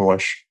for a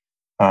foolish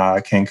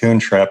Cancun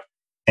trip.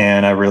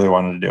 And I really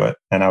wanted to do it.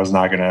 And I was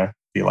not going to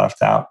be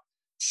left out.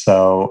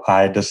 So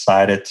I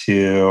decided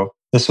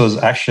this was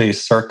actually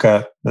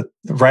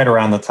right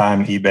around the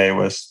time eBay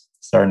was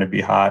starting to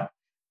be hot.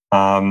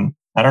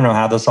 I don't know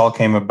how this all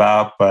came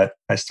about, but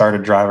I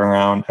started driving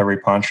around every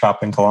pawn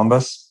shop in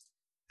Columbus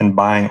and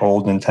buying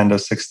old Nintendo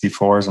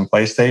 64s and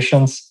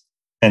PlayStations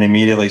and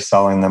immediately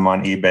selling them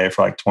on eBay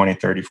for like 20,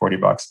 30,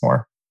 $40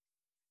 more.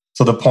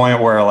 To the point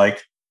where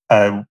like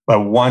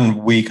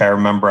 1 week, I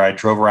remember I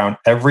drove around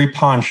every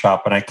pawn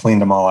shop and I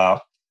cleaned them all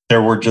out.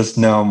 There were just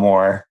no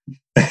more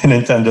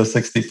Nintendo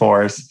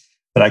 64s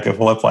that I could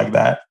flip like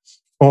that.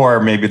 Or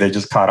maybe they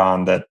just caught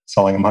on that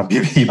selling them on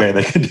eBay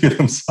they could do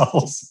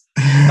themselves.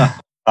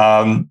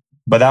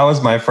 But that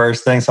was my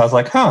first thing. So I was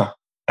like,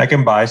 I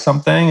can buy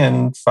something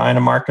and find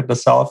a market to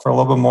sell it for a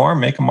little bit more,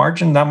 make a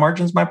margin. That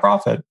margin's my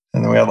profit.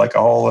 And then we had like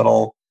a whole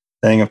little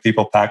thing of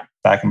people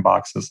packing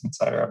boxes,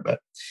 etc. But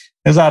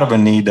it was out of a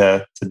need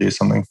to do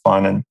something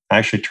fun. And I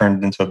actually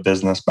turned it into a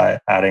business by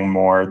adding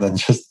more than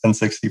just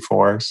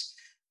N64s,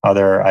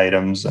 other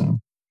items, and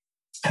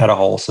had a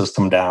whole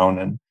system down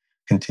and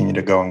continue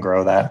to go and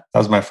grow that. That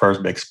was my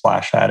first big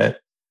splash at it,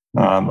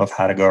 of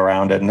how to go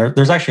around it. And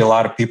there's actually a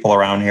lot of people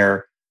around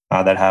here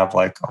that have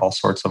like all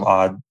sorts of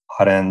odd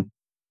end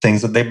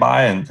things that they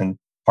buy and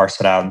parse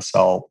it out and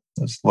sell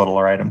as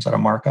littler items at a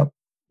markup.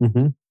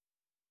 Mm-hmm.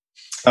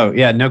 Oh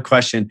yeah, no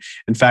question.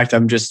 In fact,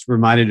 I'm just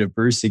reminded of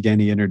Bruce again.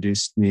 He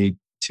introduced me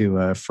to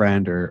a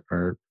friend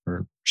or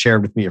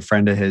shared with me a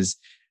friend of his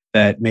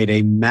that made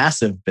a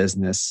massive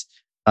business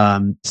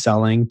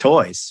selling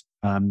toys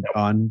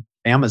on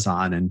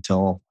Amazon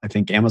until I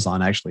think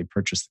Amazon actually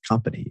purchased the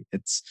company.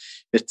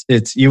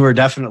 It's you were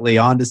definitely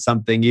onto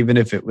something, even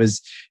if it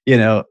was,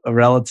 a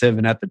relative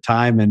and at the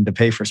time and to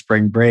pay for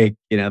spring break,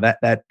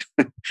 that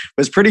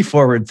was pretty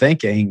forward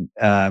thinking,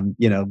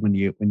 when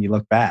you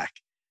look back.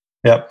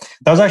 Yep.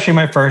 That was actually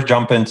my first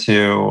jump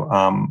into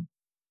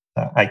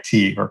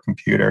IT or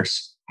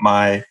computers.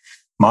 My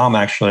mom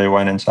actually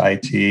went into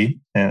IT,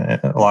 and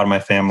a lot of my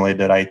family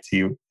did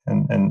IT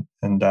and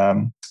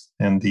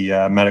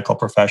the medical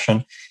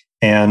profession.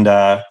 And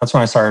that's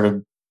when I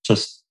started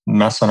just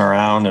messing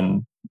around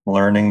and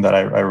learning that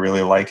I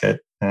really like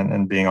it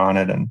and being on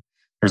it. And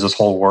there's this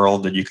whole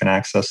world that you can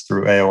access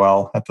through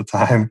AOL at the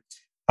time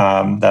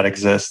that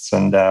exists,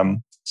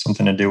 and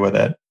something to do with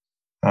it.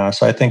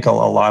 So I think a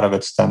lot of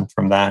it stemmed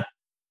from that.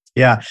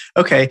 Yeah.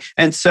 Okay.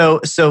 And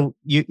so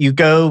you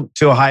go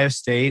to Ohio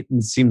State, and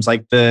it seems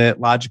like the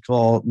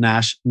logical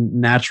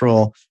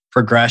natural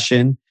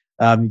progression.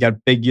 You got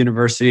a big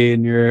university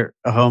in your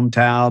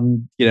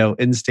hometown,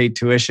 in-state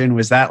tuition.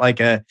 Was that like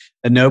a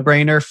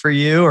no-brainer for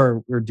you,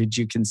 or did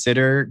you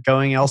consider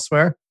going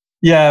elsewhere?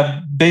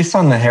 Yeah, based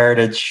on the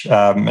heritage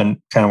and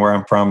kind of where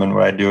I'm from and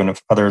what I do, and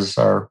if others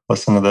are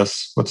listening to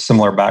this with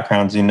similar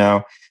backgrounds,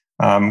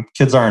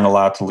 kids aren't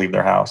allowed to leave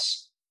their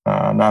house,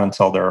 not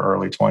until their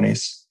early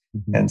 20s.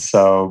 Mm-hmm. And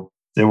so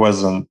it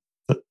wasn't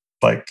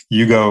like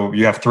you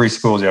have three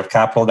schools. You have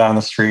Capital down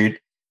the street,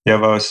 you have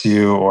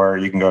OSU, or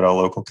you can go to a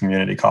local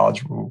community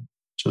college.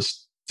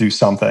 Just do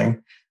something,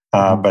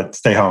 but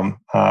stay home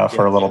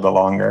for a little bit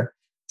longer.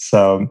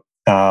 So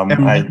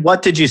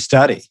what did you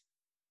study?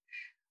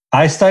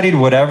 I studied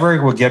whatever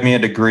would get me a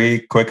degree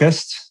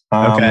quickest.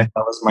 That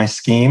was my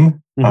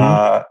scheme.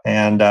 Mm-hmm.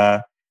 And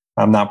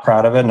I'm not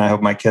proud of it, and I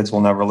hope my kids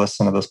will never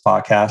listen to this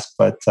podcast.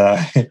 But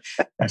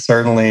I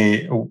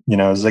certainly,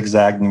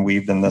 zigzagged and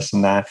weaved in this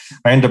and that.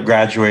 I ended up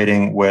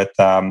graduating with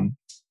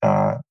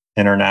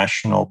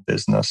international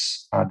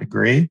business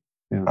degree.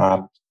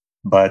 Yeah.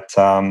 But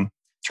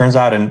turns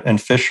out in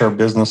Fisher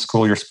Business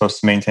School, you're supposed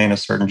to maintain a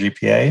certain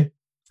GPA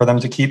for them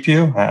to keep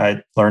you.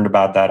 I learned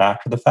about that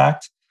after the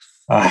fact.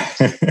 But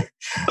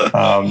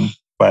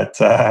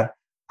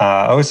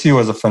OSU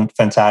was a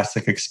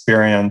fantastic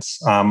experience.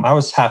 I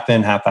was half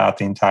in, half out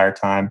the entire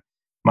time.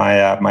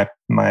 My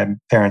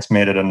parents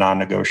made it a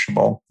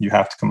non-negotiable. You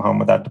have to come home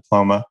with that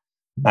diploma.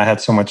 I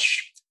had so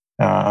much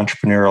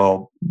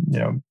entrepreneurial,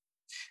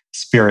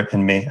 spirit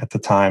in me at the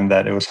time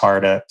that it was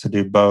hard to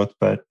do both.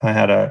 But I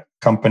had a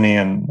company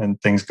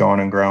and things going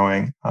and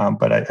growing.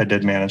 But I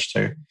did manage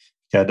to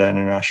get an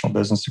international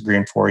business degree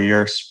in 4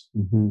 years.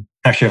 Mm-hmm.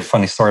 Actually, I have a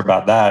funny story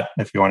about that,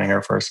 if you want to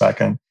hear for a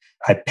second.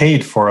 I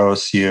paid for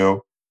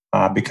OSU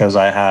because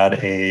I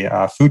had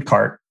a food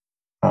cart.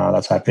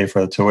 That's how I paid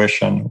for the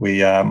tuition.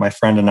 My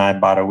friend and I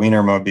bought a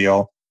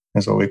Wienermobile,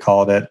 is what we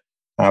called it.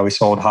 We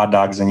sold hot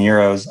dogs and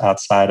gyros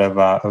outside of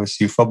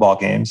OSU football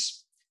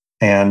games.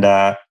 And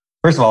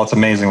first of all, it's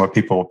amazing what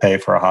people will pay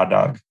for a hot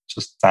dog.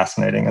 Just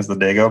fascinating as the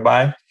day go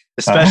by.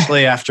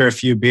 Especially after a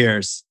few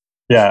beers.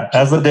 Yeah,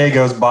 as the day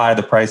goes by,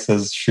 the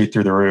prices shoot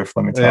through the roof,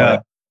 let me tell you.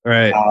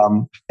 Right.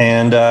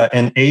 And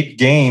in 8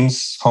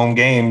 games, home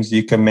games,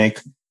 you can make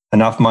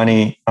enough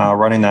money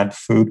running that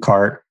food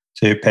cart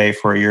to pay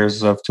for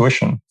years of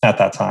tuition at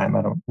that time.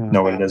 I don't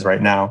know what it is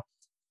right now,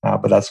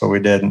 but that's what we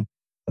did. And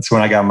that's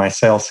when I got my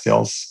sales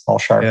skills all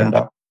sharpened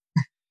up.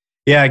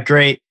 Yeah,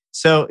 great.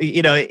 So,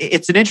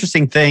 it's an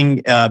interesting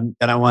thing that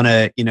I want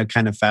to,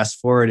 kind of fast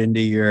forward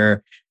into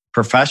your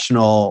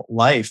professional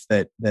life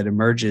that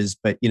emerges.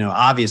 But,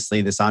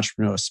 obviously this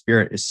entrepreneurial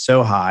spirit is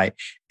so high.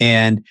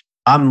 And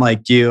I'm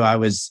like you, I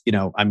was, I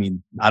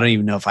don't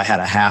even know if I had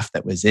a half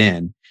that was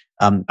in.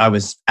 I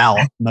was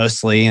out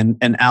mostly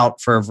and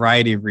out for a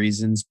variety of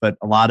reasons, but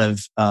a lot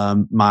of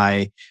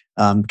my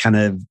kind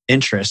of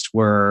interest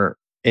were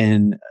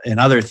in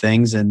other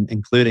things, and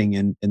including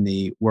in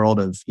the world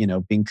of,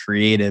 being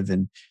creative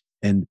and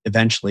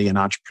eventually an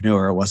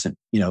entrepreneur. It wasn't,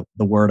 the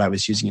word I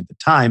was using at the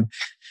time.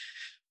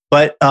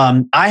 But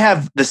I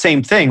have the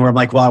same thing where I'm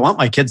like, well, I want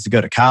my kids to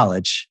go to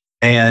college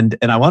and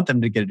I want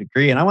them to get a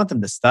degree and I want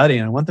them to study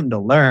and I want them to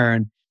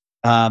learn.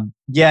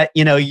 Yet,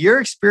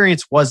 your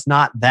experience was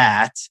not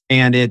that.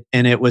 And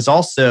it was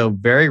also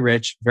very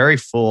rich, very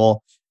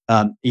full,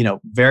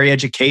 very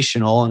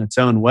educational in its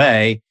own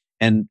way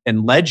and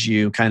led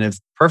you kind of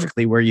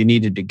perfectly where you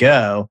needed to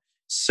go.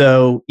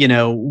 So,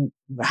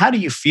 how do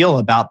you feel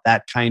about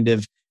that kind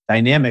of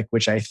dynamic,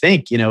 which I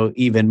think,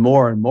 even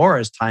more and more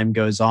as time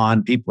goes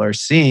on, people are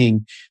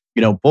seeing,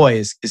 boy,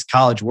 is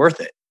college worth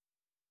it?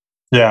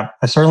 Yeah,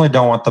 I certainly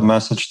don't want the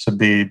message to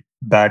be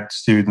bad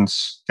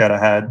students get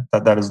ahead.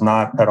 That is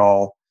not at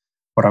all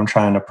what I'm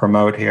trying to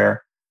promote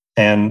here.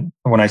 And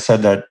when I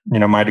said that,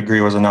 my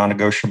degree was a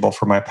non-negotiable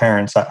for my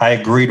parents, I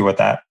agreed with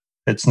that.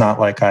 It's not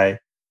like I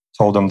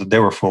told them that they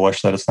were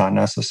foolish, that it's not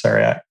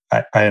necessary.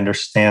 I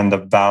understand the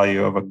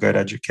value of a good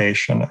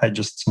education. I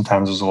just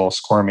sometimes was a little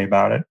squirmy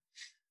about it.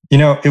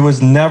 It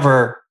was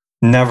never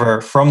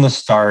from the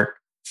start,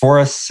 for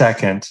a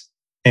second,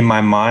 in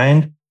my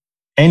mind,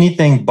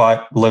 anything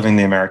but living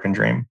the American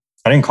dream.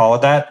 I didn't call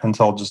it that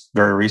until just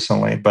very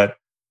recently, but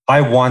I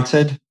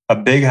wanted a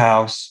big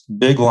house,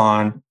 big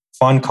lawn,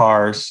 fun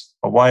cars,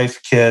 a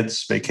wife,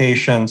 kids,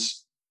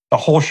 vacations, the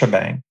whole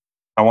shebang.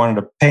 I wanted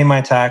to pay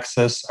my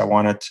taxes. I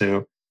wanted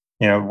to,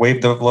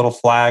 wave the little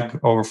flag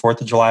over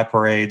 4th of July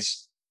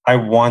parades. I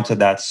wanted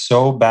that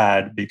so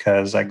bad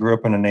because I grew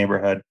up in a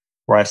neighborhood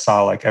where I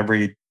saw like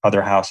every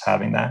other house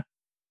having that.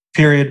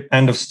 Period.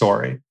 End of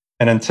story.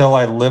 And until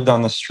I lived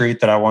on the street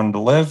that I wanted to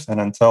live, and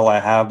until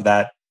I have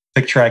that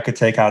picture I could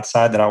take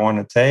outside that I want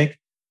to take,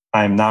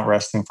 I'm not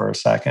resting for a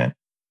second.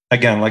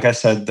 Again, like I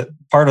said,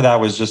 part of that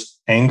was just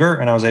anger,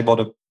 and I was able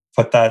to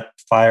put that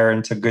fire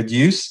into good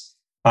use.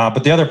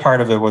 But the other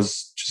part of it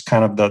was just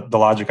kind of the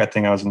logic I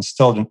think I was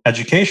instilled in.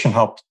 Education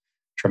helped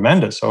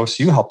tremendous.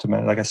 OSU helped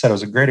tremendous. Like I said, it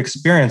was a great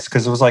experience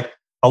because it was like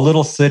a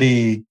little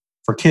city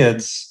for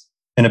kids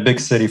in a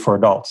big city for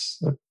adults,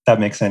 if that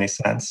makes any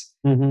sense.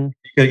 Mm-hmm.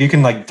 You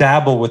can like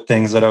dabble with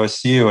things at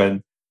OSU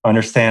and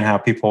understand how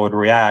people would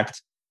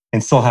react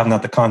and still have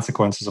not the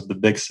consequences of the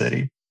big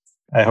city.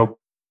 I hope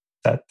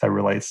that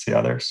relates to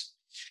others.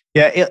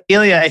 Yeah,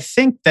 Ilya, I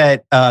think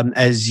that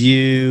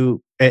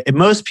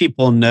most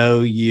people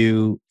know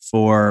you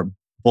for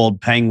Bold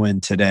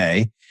Penguin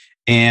today.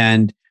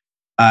 And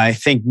I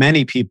think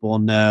many people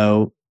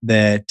know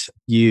that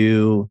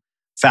you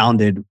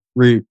founded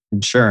Root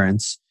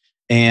Insurance.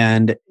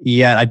 And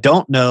yet I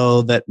don't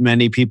know that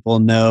many people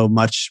know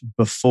much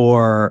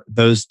before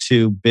those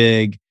two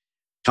big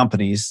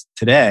companies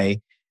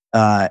today.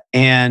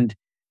 And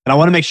I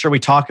want to make sure we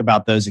talk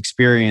about those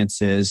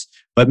experiences,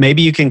 but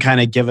maybe you can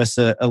kind of give us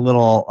a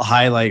little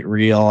highlight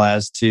reel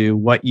as to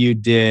what you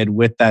did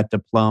with that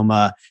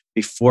diploma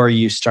before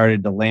you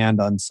started to land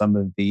on some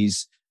of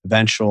these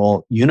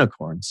eventual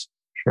unicorns.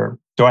 Sure.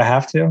 Do I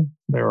have to?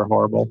 They were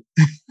horrible.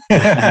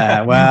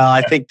 Well,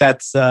 I think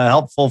that's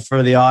helpful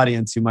for the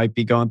audience who might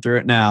be going through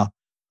it now.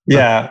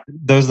 Yeah.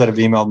 Those that have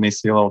emailed me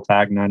see a little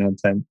tag, 9 out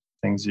of 10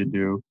 things you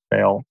do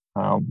fail.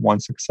 One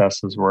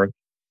success is worth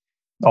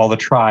all the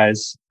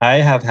tries. I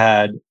have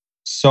had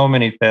so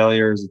many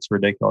failures. It's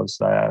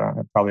ridiculous. I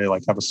probably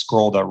like have a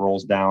scroll that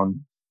rolls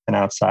down and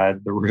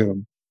outside the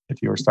room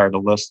if you were starting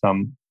to list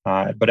them.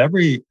 But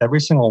every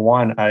single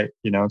one,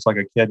 it's like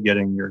a kid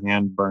getting your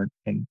hand burnt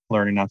and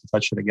learning not to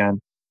touch it again.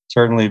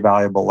 Certainly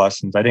valuable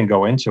lessons. I didn't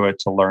go into it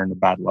to learn a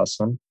bad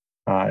lesson.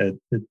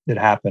 It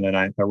happened and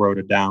I wrote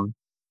it down.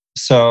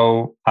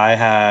 So I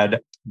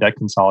had debt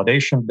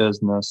consolidation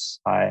business.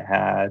 I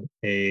had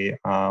a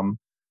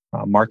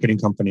marketing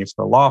company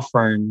for law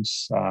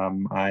firms.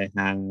 I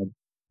had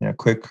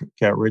quick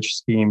get rich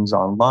schemes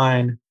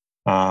online.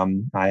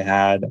 I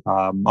had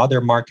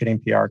other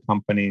marketing PR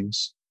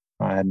companies.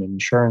 I had an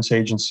insurance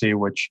agency,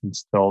 which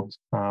instilled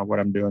what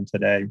I'm doing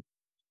today.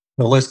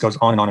 The list goes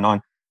on and on and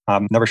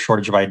on. Never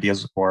shortage of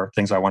ideas or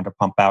things I wanted to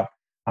pump out.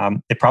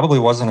 It probably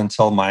wasn't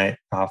until my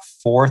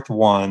fourth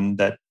one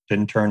that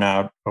didn't turn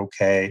out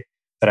okay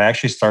that I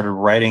actually started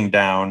writing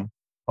down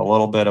a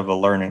little bit of a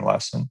learning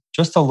lesson,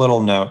 just a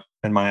little note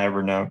in my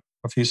Evernote,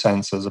 a few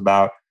sentences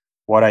about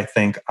what I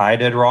think I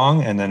did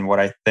wrong and then what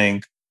I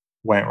think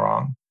went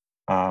wrong.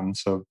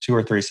 So 2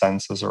 or 3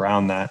 sentences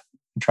around that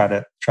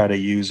and try to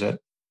use it.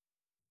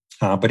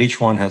 But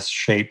each one has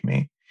shaped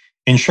me.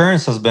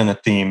 Insurance has been a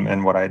theme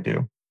in what I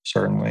do,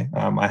 certainly.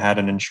 I had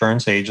an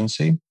insurance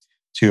agency,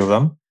 2 of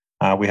them.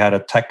 We had a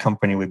tech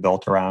company we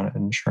built around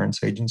an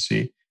insurance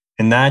agency.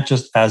 And that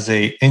just as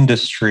a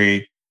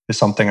industry is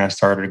something I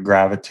started to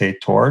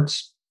gravitate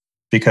towards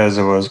because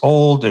it was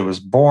old, it was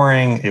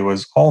boring, it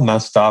was all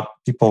messed up.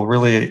 People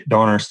really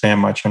don't understand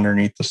much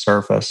underneath the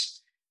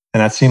surface. And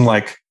that seemed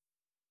like,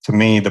 to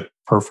me, the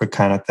perfect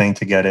kind of thing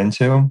to get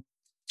into,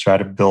 try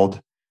to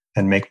build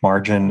and make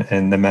margin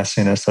in the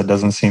messiness that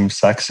doesn't seem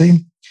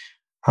sexy.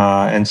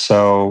 And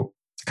so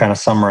to kind of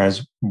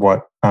summarize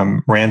what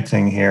I'm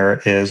ranting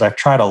here is I've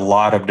tried a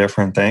lot of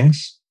different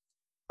things.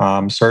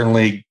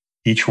 Certainly,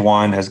 each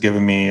one has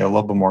given me a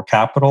little bit more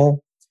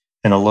capital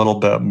and a little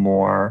bit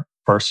more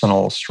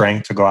personal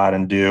strength to go out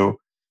and do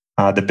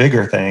the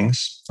bigger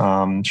things.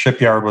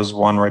 Shipyard was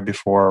one right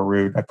before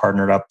Root. I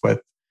partnered up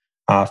with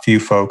a few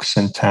folks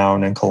in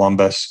town in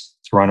Columbus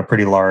to run a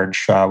pretty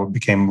large, what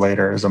became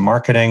later as a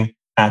marketing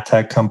ad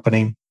tech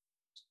company.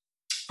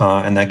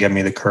 And that gave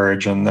me the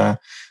courage and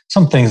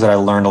some things that I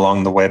learned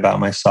along the way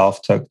about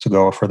myself to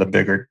go for the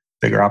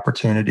bigger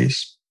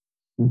opportunities.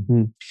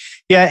 Mm-hmm.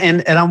 Yeah,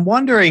 and I'm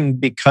wondering,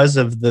 because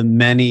of the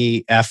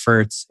many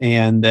efforts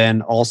and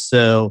then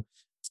also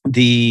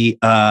the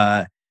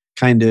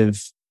kind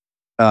of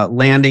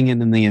landing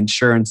in the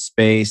insurance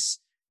space,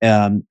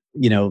 the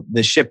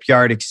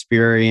shipyard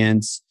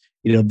experience,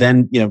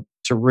 then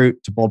to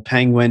Root to Bold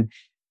Penguin,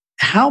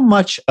 how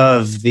much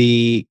of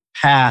the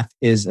path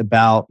is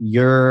about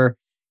your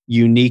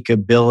unique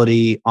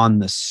ability on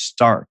the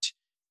start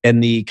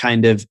and the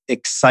kind of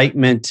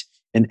excitement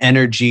and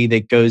energy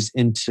that goes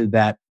into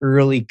that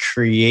early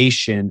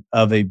creation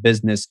of a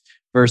business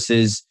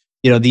versus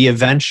the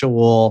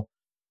eventual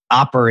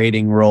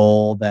operating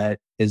role that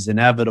is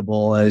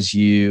inevitable as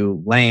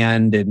you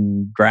land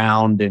and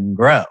ground and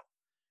grow?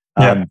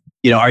 Yeah.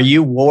 Are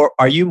you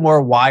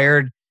more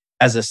wired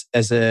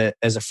as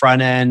a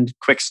front end,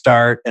 quick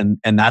start, and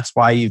that's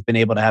why you've been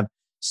able to have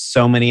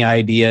so many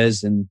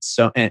ideas and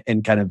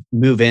kind of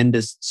move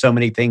into so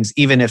many things,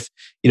 even if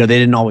they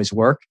didn't always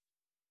work?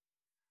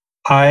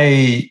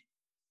 I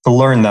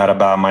learned that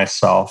about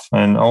myself,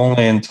 and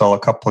only until a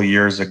couple of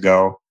years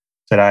ago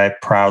did I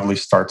proudly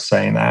start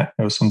saying that.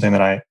 It was something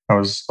that I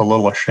was a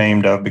little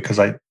ashamed of because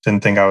I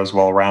didn't think I was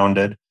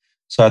well-rounded.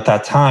 So at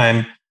that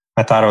time,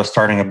 I thought I was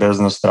starting a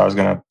business that I was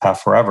going to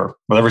have forever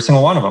with every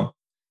single one of them,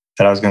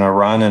 that I was going to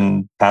run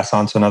and pass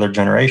on to another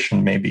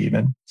generation, maybe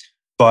even.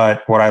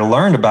 But what I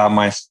learned about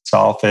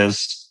myself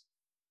is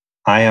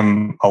I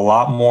am a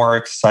lot more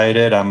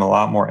excited. I'm a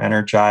lot more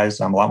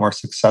energized. I'm a lot more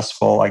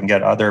successful. I can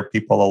get other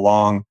people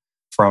along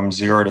from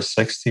 0 to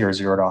 60 or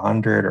 0 to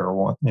 100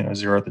 or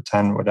 0 to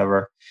 10,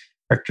 whatever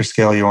Richter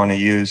scale you want to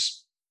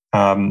use.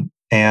 And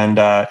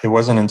it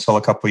wasn't until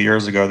a couple of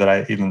years ago that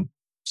I even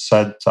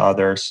said to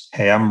others,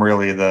 hey, I'm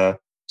really the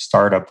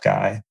startup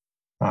guy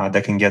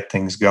that can get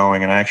things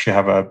going. And I actually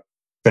have a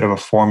bit of a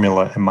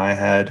formula in my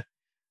head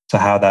to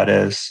how that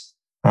is,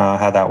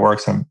 how that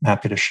works. I'm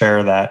happy to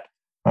share that.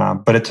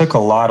 But it took a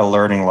lot of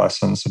learning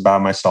lessons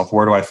about myself.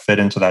 Where do I fit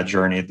into that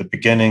journey? At the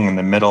beginning, in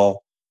the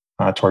middle,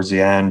 towards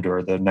the end,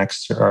 or the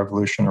next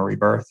evolution or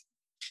rebirth?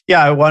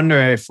 Yeah, I wonder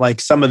if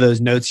like some of those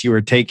notes you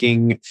were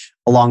taking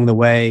along the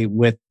way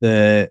with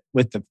the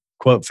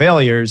quote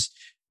failures,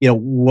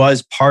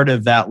 was part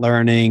of that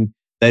learning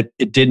that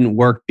it didn't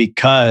work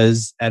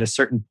because at a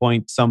certain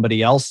point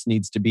somebody else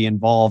needs to be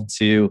involved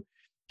to,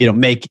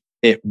 make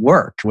it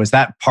work. Was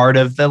that part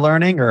of the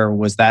learning, or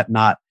was that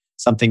not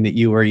something that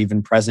you were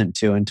even present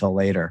to until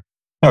later?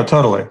 No,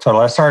 totally.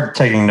 I started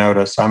taking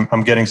notice.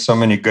 I'm getting so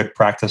many good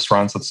practice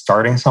runs at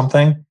starting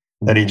something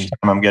that each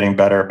time I'm getting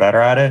better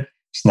at it.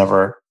 It's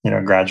never,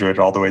 graduated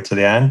all the way to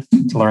the end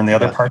to learn the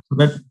other parts of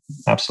it.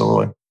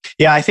 Absolutely.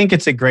 Yeah, I think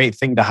it's a great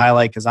thing to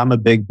highlight because I'm a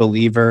big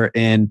believer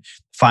in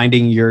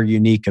finding your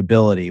unique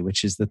ability,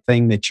 which is the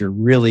thing that you're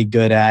really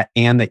good at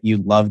and that you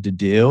love to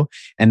do.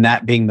 And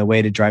that being the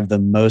way to drive the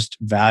most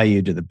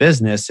value to the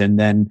business, and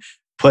then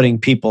putting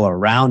people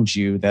around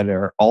you that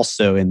are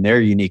also in their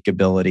unique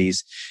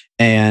abilities.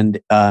 And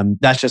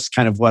that's just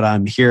kind of what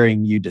I'm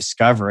hearing you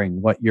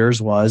discovering what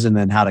yours was and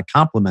then how to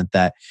complement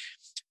that.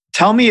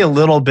 Tell me a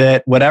little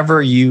bit,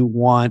 whatever you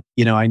want.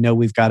 I know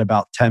we've got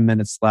about 10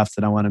 minutes left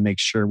and I want to make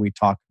sure we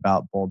talk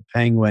about Bold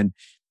Penguin.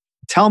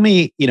 Tell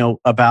me,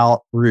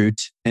 about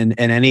Root and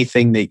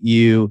anything that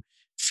you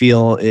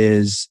feel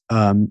is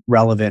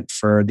relevant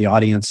for the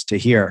audience to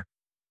hear.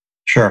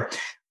 Sure.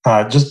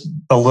 Just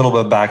a little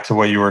bit back to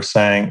what you were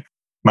saying.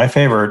 My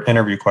favorite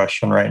interview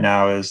question right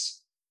now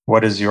is,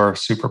 what is your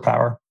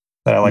superpower?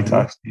 That I like to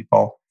ask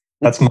people.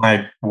 That's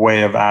my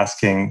way of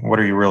asking, what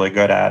are you really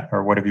good at?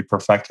 Or what have you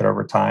perfected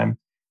over time?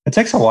 It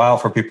takes a while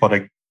for people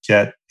to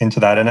get into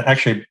that. And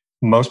actually,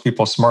 most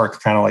people smirk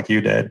kind of like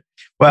you did.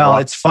 Well,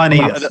 it's funny.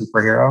 I'm not a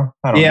superhero.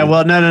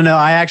 Well, no.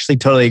 I actually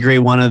totally agree.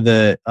 One of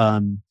the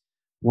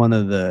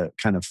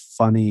kind of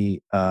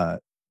funny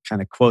kind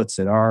of quotes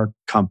at our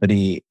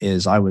company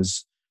is, I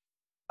was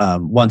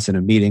once in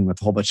a meeting with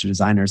a whole bunch of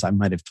designers. I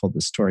might have told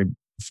this story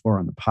before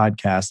on the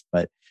podcast,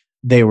 but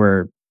they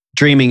were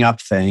dreaming up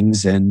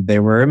things and they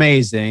were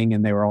amazing,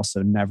 and they were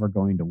also never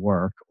going to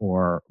work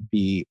or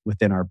be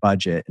within our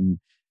budget. And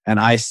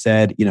I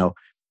said,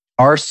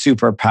 our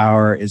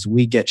superpower is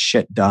we get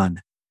shit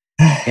done.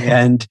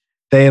 And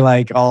they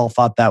all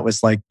thought that was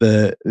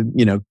the,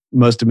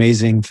 most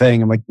amazing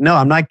thing. I'm like, no,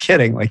 I'm not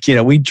kidding.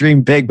 We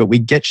dream big, but we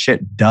get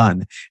shit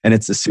done. And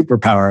it's a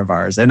superpower of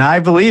ours. And I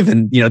believe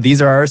in,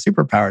 these are our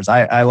superpowers.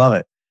 I love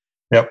it.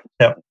 Yep.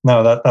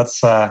 No,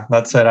 that's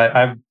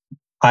it.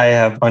 I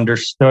have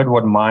understood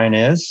what mine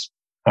is,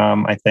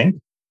 I think.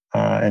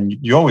 And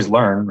you always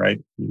learn, right?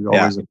 You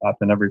always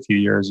adapt, and every few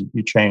years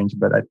you change,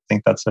 but I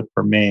think that's it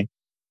for me.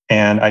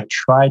 And I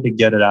try to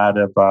get it out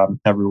of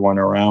everyone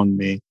around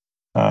me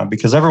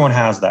because everyone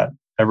has that.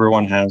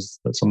 Everyone has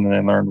something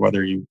they learned,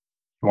 whether you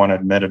want to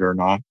admit it or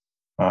not.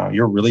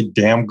 You're really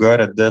damn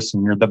good at this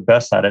and you're the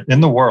best at it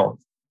in the world,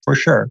 for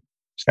sure.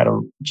 Just got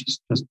to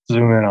just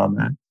zoom in on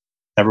that.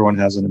 Everyone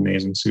has an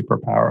amazing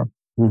superpower.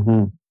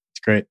 It's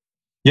great.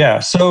 Yeah.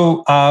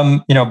 So,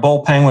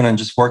 Bold Penguin, and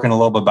just working a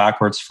little bit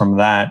backwards from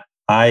that,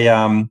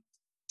 I,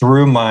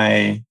 through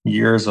my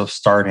years of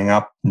starting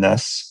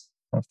upness,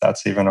 if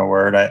that's even a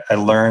word, I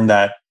learned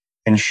that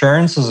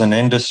insurance is an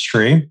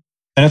industry,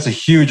 and it's a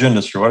huge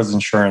industry. What does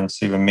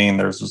insurance even mean?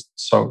 There's just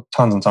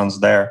tons and tons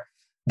there.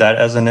 That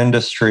as an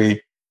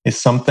industry is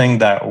something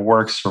that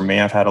works for me.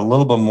 I've had a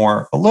little bit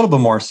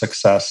more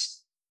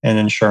success in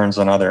insurance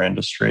than other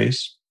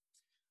industries.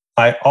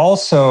 I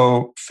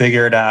also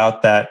figured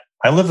out that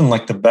I live in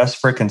the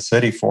best freaking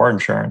city for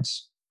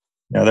insurance.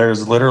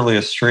 There's literally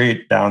a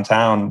street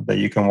downtown that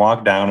you can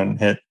walk down and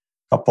hit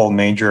a couple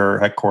major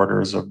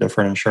headquarters of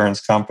different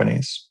insurance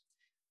companies.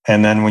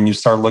 And then when you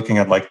start looking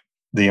at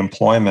the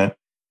employment,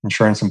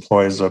 insurance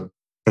employs a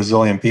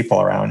bazillion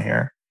people around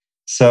here.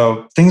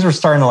 So things were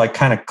starting to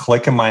kind of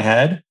click in my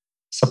head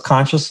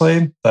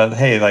subconsciously that,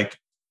 hey,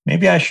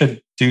 maybe I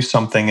should do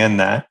something in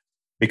that.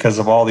 because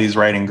of all these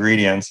right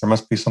ingredients. There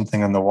must be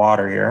something in the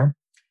water here.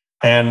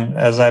 And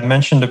as I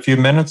mentioned a few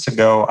minutes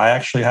ago, I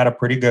actually had a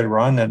pretty good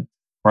run at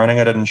running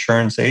at an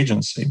insurance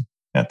agency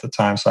at the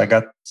time. So I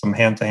got some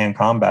hand-to-hand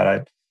combat.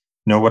 I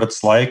know what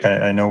it's like.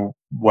 I know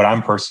what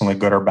I'm personally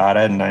good or bad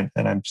at, and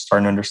I'm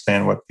starting to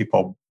understand what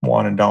people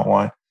want and don't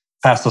want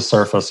past the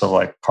surface of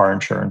like car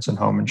insurance and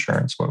home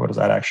insurance. What does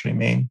that actually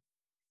mean?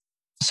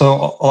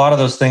 So a lot of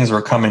those things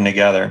were coming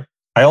together.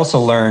 I also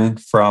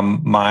learned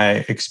from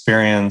my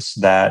experience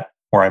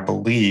or I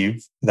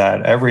believe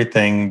that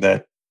everything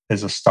that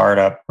is a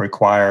startup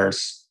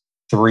requires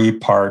 3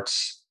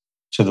 parts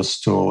to the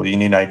stool. You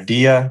need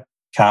idea,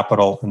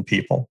 capital, and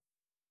people.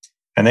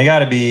 And they got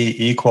to be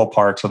equal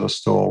parts of the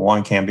stool.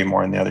 One can't be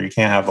more than the other. You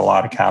can't have a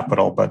lot of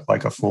capital, but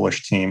like a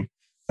foolish team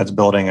that's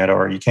building it,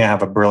 or you can't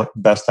have a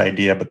best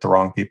idea, but the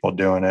wrong people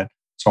doing it,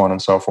 so on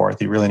and so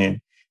forth. You really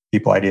need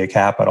people, idea,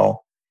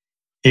 capital.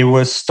 It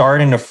was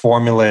starting to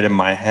formulate in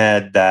my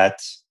head that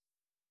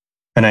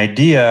an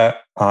idea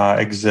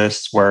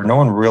exists where no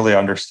one really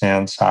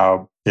understands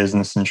how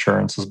business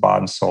insurance is bought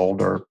and sold,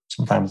 or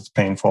sometimes it's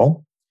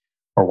painful,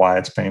 or why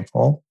it's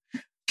painful.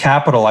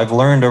 Capital, I've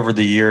learned over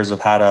the years of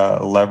how to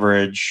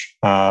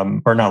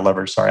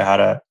how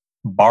to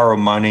borrow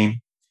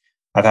money.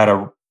 I've had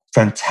a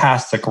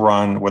fantastic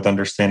run with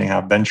understanding how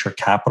venture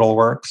capital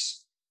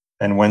works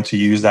and when to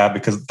use that,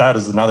 because that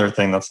is another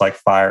thing that's like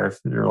fire. If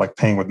you're like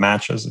paying with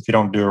matches, if you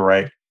don't do it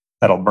right,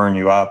 that'll burn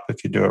you up.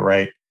 If you do it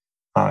right,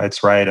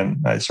 it's right.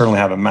 And I certainly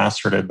haven't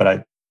mastered it, but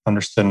I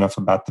understood enough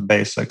about the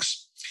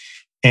basics.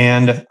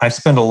 And I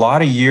spent a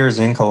lot of years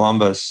in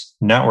Columbus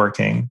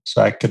networking,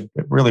 so I could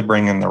really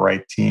bring in the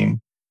right team.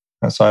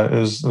 And so it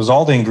was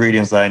all the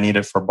ingredients that I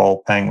needed for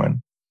Bold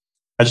Penguin.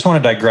 I just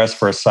want to digress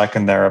for a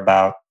second there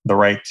about the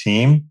right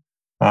team.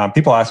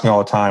 People ask me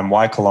all the time,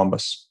 why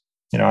Columbus?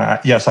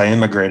 Yes, I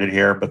immigrated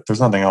here, but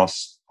there's nothing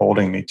else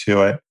holding me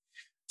to it.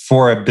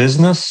 For a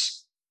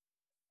business,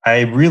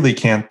 I really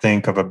can't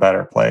think of a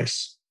better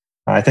place.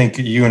 I think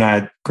you and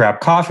I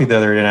grabbed coffee the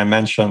other day, and I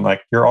mentioned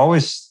like you're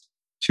always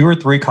 2 or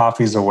 3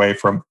 coffees away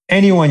from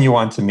anyone you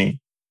want to meet.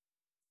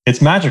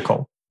 It's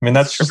magical. I mean,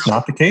 that's just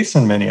not the case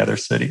in many other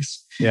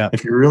cities. Yeah.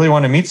 If you really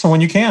want to meet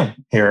someone, you can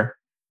here.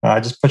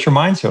 Just put your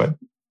mind to it.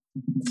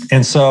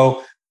 And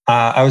so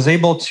I was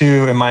able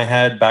to, in my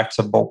head, back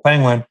to Bold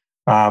Penguin,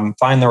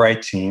 find the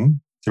right team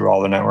through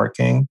all the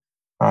networking,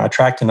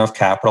 attract enough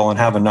capital, and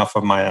have enough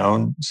of my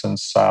own,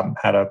 since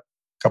had a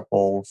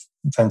couple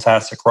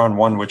fantastic run,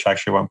 one which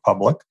actually went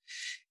public.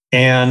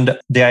 And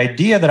the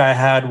idea that I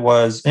had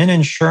was, in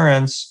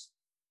insurance,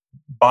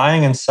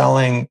 buying and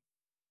selling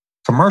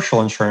commercial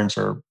insurance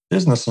or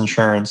business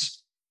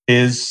insurance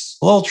is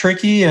a little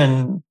tricky,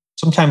 and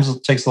sometimes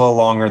it takes a little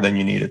longer than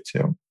you need it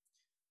to.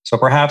 So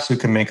perhaps we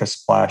can make a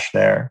splash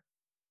there.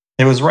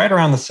 It was right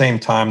around the same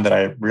time that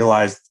I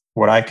realized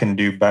what I can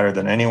do better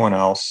than anyone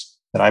else,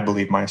 that I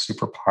believe my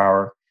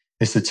superpower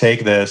is to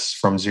take this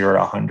from 0 to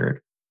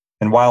 100.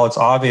 And while it's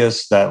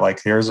obvious that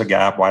like here's a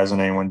gap, why isn't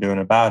anyone doing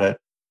about it?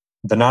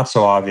 The not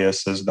so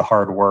obvious is the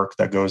hard work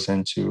that goes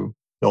into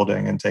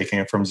building and taking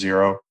it from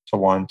 0 to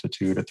 1 to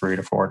 2 to 3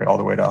 to 4 to all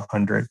the way to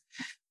 100.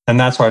 And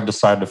that's what I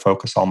decided to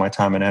focus all my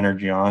time and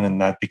energy on. And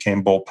that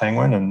became Bold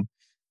Penguin.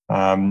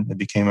 And it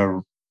became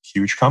a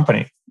huge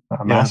company,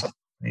 massive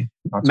company.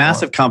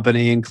 Massive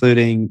company,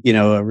 including,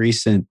 a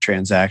recent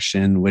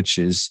transaction, which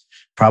is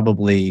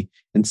probably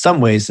in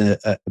some ways a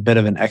bit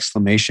of an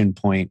exclamation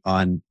point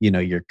on,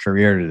 your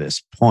career to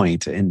this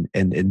point. And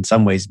in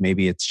some ways,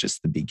 maybe it's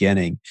just the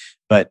beginning.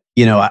 But,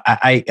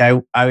 I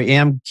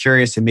am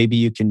curious, and maybe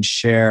you can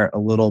share a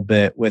little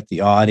bit with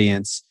the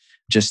audience,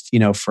 just,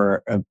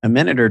 for a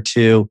minute or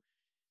two,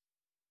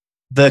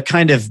 the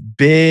kind of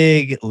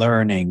big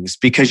learnings,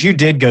 because you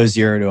did go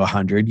 0 to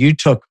 100. You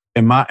took,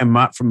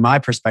 from my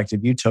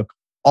perspective, you took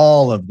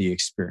all of the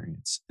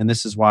experience. And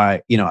this is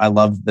why, I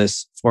love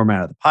this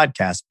format of the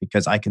podcast,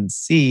 because I can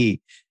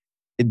see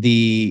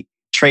the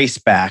trace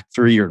back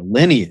through your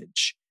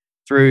lineage,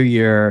 through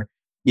your,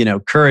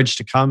 courage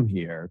to come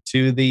here,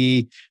 to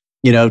the,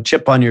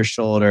 chip on your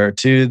shoulder,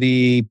 to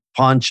the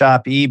pawn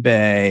shop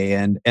eBay,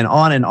 and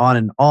on and on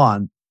and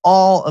on.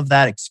 All of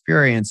that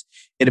experience,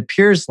 it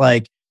appears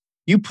like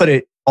you put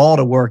it all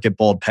to work at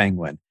Bold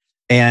Penguin.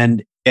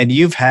 And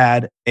you've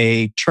had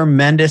a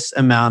tremendous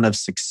amount of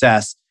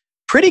success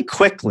pretty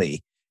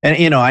quickly.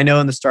 And, I know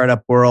in the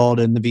startup world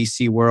and the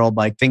VC world,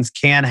 like things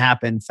can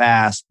happen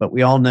fast, but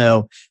we all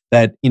know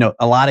that, in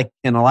a lot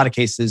of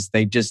cases,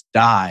 they just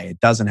die. It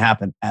doesn't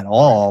happen at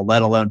all,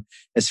 let alone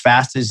as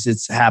fast as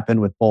it's happened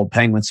with Bold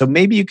Penguin. So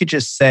maybe you could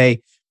just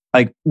say,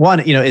 like, one,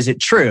 is it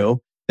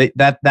true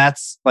that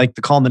that's like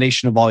the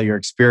culmination of all your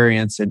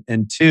experience?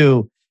 And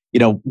two,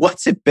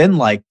 what's it been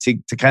like to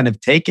kind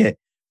of take it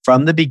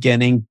from the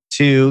beginning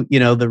to,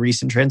 the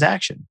recent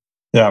transaction?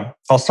 Yeah.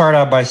 I'll start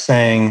out by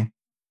saying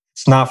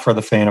it's not for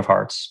the faint of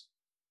hearts.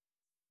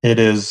 It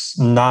is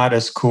not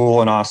as cool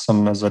and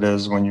awesome as it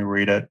is when you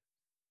read it.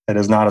 It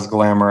is not as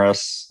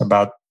glamorous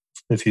about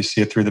if you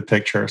see it through the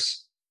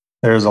pictures.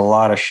 There's a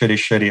lot of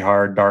shitty,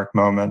 hard, dark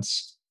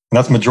moments. And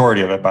that's the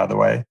majority of it, by the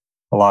way.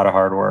 A lot of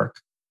hard work.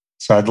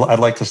 So I'd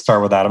like to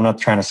start with that. I'm not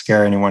trying to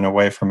scare anyone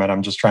away from it.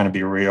 I'm just trying to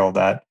be real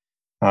that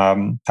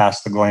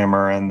past the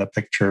glamour and the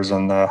pictures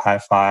and the high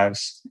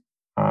fives,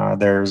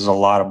 there's a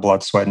lot of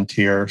blood, sweat, and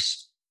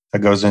tears that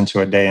goes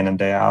into a day in and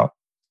day out.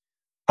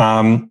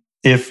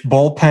 If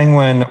Bull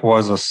Penguin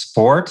was a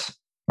sport,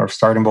 or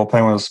starting Bull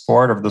Penguin was a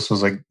sport, or if this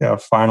was a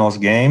finals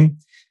game,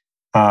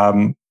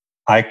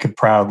 I could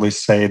proudly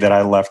say that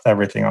I left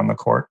everything on the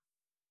court.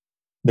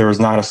 There was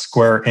not a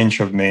square inch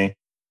of me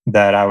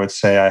that I would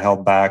say I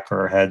held back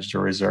or hedged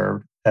or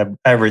reserved.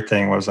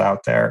 Everything was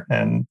out there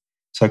and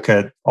took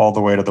it all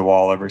the way to the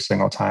wall every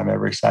single time,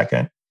 every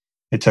second.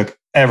 It took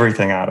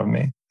everything out of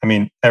me. I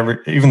mean,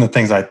 even the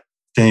things I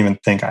didn't even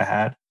think I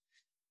had.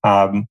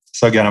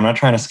 So again, I'm not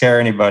trying to scare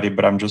anybody,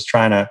 but I'm just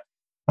trying to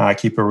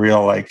keep it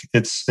real. Like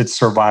it's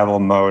survival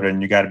mode,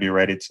 and you got to be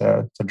ready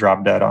to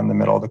drop dead on the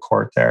middle of the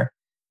court there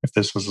if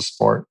this was a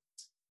sport.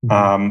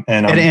 And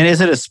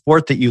is it a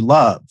sport that you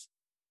love?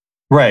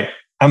 Right.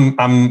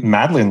 I'm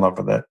madly in love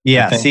with it.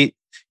 Yeah.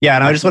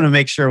 And I just want to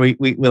make sure we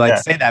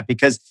say that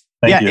because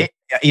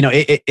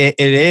it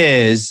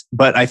is,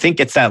 but I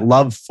think it's that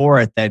love for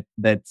it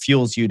that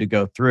fuels you to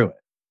go through it.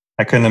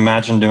 I couldn't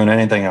imagine doing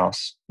anything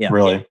else. Yeah.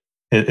 Really.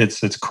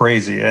 It's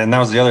crazy. And that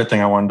was the other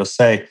thing I wanted to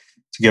say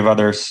to give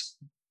others,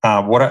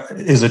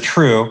 is it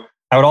true?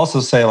 I would also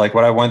say like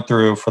what I went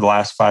through for the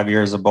last 5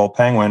 years of Bull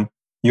Penguin,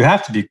 you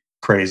have to be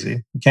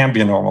crazy. You can't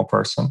be a normal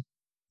person.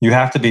 You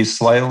have to be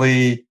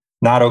slightly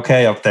not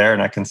okay up there.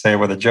 And I can say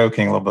with a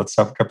joking, a little bit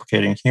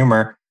self-deprecating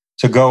humor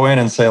to go in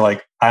and say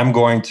like, I'm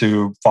going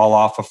to fall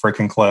off a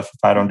freaking cliff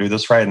if I don't do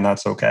this right. And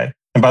that's okay.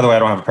 And by the way, I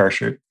don't have a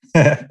parachute.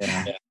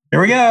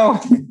 Here we go.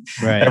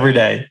 Right. Every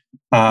day.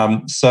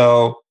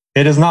 So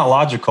it is not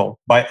logical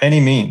by any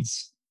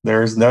means.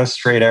 There's no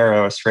straight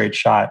arrow, a straight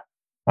shot.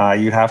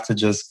 You have to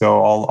just go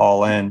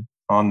all in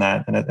on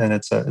that. And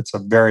it's a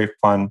very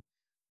fun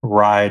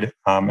ride.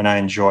 And I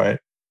enjoy it.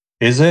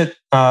 Is it,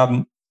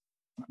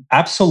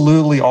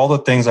 absolutely all the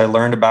things I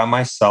learned about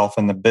myself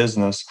and the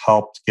business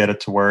helped get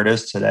it to where it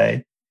is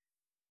today.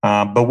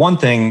 But one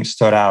thing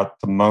stood out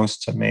the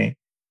most to me,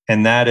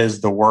 and that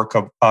is the work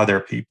of other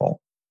people.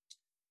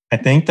 I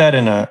think that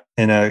in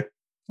a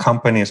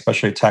company,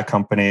 especially a tech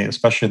company,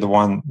 especially the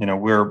one,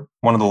 we're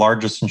one of the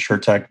largest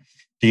insurtech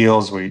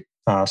deals. We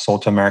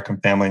sold to American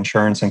Family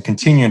Insurance and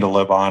continue to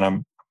live on.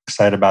 I'm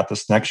excited about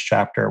this next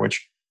chapter,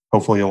 which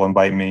hopefully you'll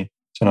invite me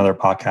to another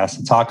podcast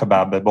to talk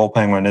about. But Bull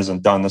Penguin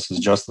isn't done. This is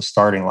just the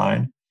starting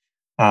line.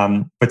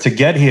 But to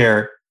get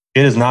here,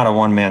 it is not a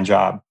one-man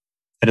job.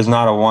 It is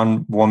not a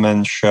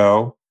one-woman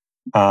show.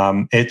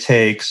 It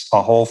takes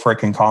a whole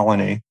freaking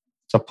colony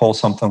to pull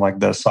something like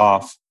this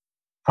off.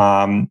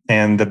 And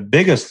the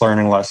biggest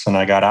learning lesson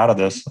I got out of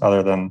this,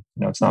 other than,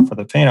 it's not for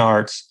the faint of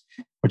hearts,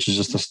 which is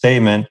just a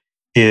statement,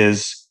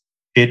 is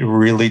it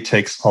really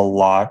takes a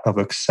lot of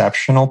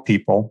exceptional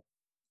people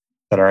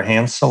that are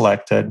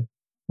hand-selected,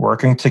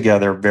 working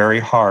together very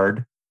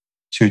hard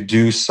to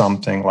do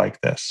something like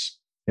this.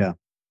 Yeah.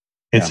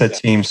 It's a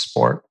team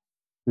sport.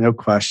 No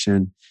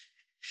question.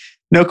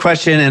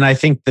 And I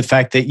think the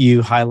fact that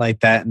you highlight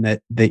that and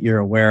that you're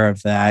aware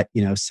of that,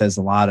 says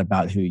a lot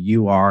about who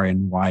you are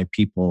and why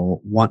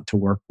people want to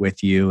work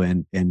with you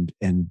and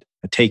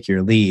take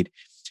your lead.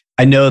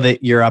 I know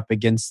that you're up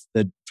against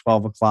the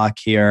 12 o'clock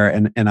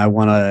here and I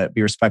want to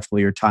be respectful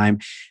of your time.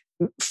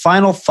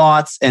 Final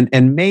thoughts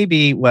and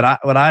maybe what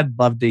I'd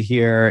love to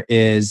hear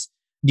is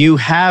you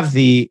have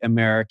the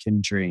American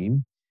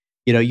dream.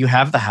 You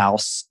have the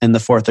house and the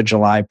 4th of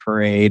July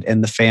parade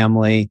and the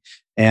family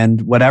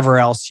and whatever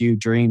else you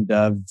dreamed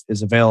of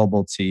is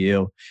available to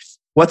you.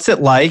 What's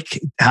it like?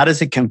 How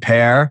does it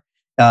compare?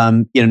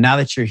 Now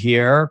that you're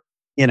here,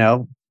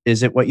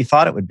 is it what you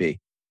thought it would be?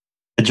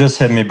 It just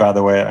hit me, by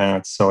the way. I know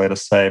it's silly to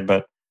say,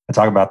 but I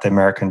talk about the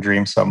American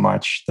dream so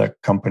much. The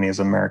company is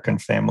American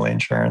Family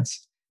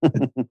Insurance.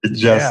 It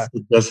just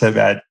hit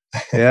me.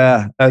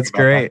 Yeah, that's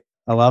great.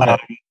 I love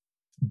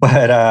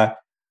it.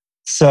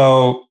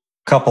 So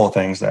a couple of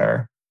things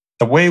there.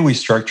 The way we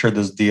structured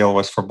this deal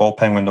was for Bull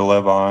Penguin to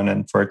live on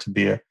and for it to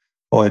be a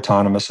fully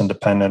autonomous,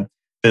 independent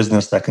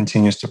business that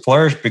continues to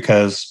flourish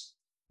because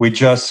we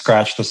just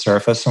scratched the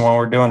surface in what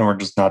we're doing and we're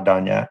just not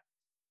done yet.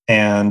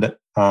 And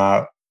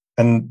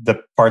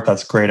the part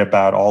that's great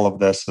about all of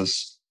this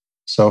is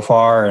so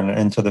far and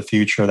into the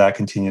future, that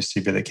continues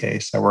to be the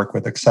case. I work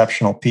with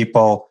exceptional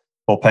people.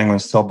 Bull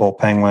Penguin's still Bull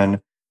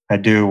Penguin. I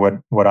do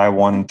what I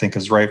want and think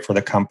is right for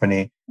the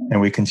company, and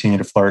we continue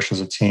to flourish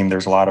as a team.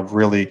 There's a lot of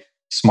really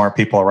smart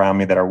people around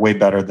me that are way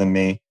better than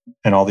me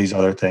and all these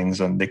other things,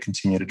 and they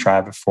continue to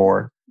drive it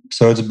forward.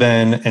 So it's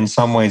been, in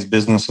some ways,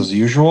 business as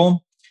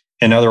usual.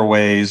 In other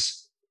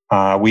ways,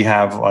 we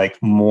have like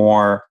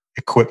more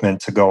equipment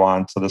to go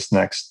on to this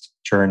next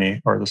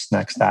journey or this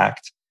next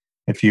act.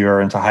 If you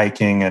are into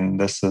hiking and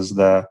this is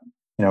the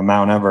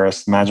Mount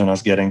Everest, imagine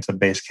us getting to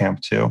base camp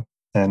 2,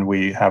 and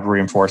we have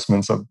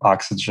reinforcements of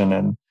oxygen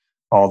and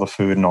all the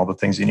food and all the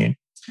things you need.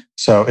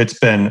 So it's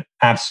been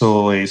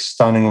absolutely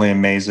stunningly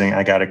amazing.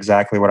 I got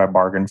exactly what I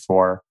bargained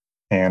for,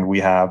 and we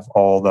have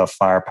all the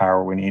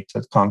firepower we need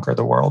to conquer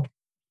the world.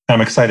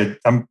 I'm excited.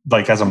 I'm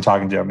like, as I'm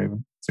talking to you, I'm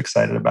even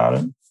excited about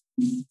it.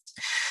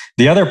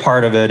 The other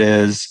part of it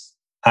is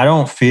I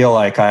don't feel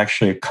like I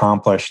actually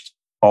accomplished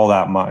all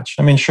that much.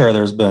 I mean, sure,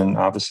 there's been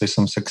obviously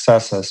some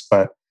successes,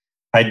 but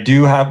I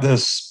do have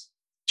this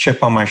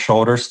chip on my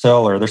shoulder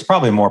still, or there's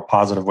probably a more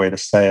positive way to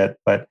say it,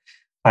 but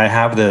I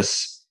have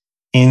this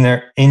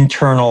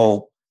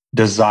internal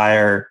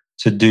desire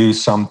to do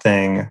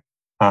something.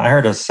 I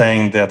heard a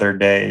saying the other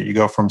day, you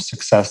go from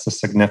success to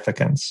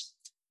significance.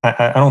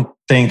 I don't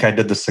think I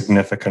did the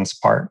significance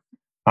part.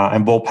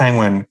 And Bull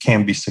Penguin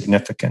can be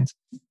significant.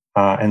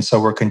 And so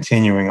we're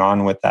continuing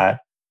on with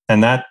that.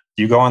 And that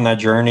you go on that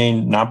journey,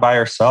 not by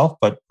yourself,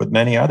 but with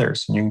many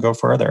others, and you can go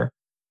further.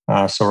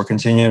 So we're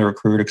continuing to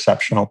recruit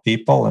exceptional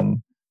people,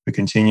 and we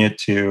continue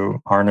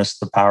to harness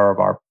the power of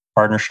our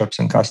partnerships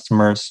and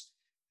customers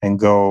and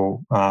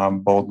go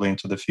boldly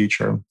into the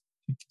future.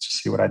 You can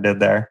just see what I did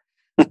there.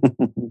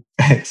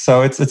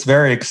 So it's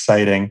very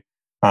exciting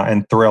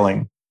and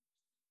thrilling.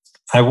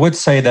 I would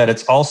say that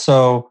it's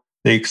also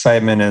the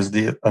excitement is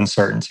the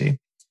uncertainty.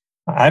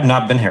 I've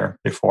not been here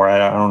before.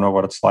 I don't know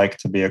what it's like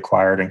to be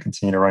acquired and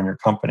continue to run your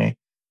company.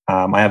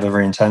 I have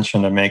every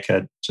intention to make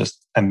it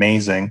just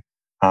amazing.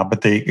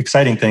 But the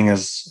exciting thing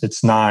is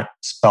it's not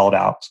spelled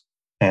out,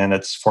 and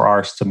it's for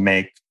ours to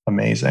make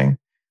amazing.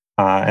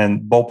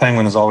 And Bull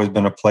Penguin has always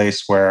been a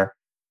place where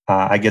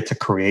I get to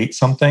create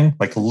something.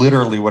 Like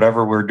literally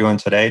whatever we're doing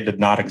today did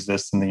not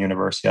exist in the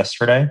universe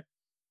yesterday.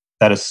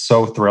 That is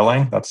so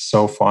thrilling. That's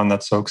so fun.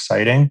 That's so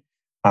exciting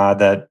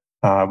that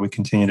we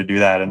continue to do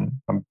that. And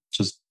I'm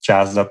just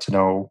jazzed up to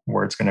know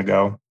where it's going to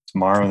go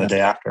tomorrow and the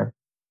day after.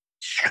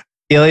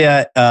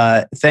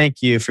 Ilya,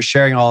 thank you for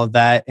sharing all of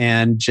that.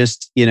 And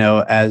just,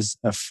 as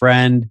a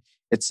friend,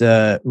 it's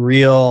a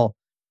real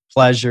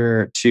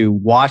pleasure to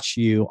watch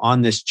you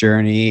on this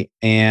journey.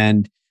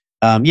 And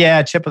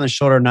chip on the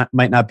shoulder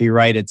might not be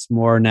right. It's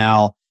more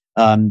now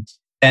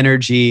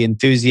energy,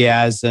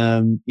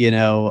 enthusiasm,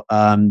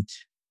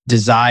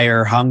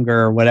 desire,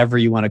 hunger, whatever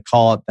you want to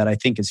call it, that I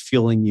think is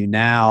fueling you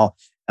now.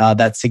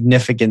 That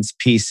significance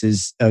piece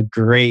is a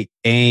great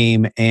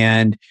aim.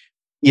 And,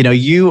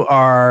 you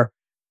are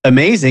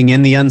amazing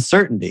in the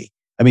uncertainty.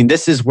 I mean,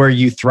 this is where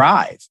you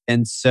thrive.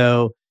 And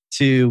so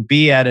to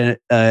be at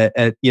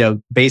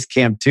base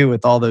camp 2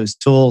 with all those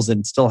tools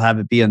and still have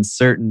it be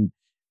uncertain,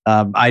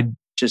 I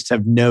just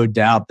have no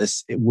doubt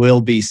it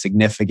will be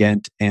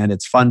significant, and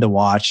it's fun to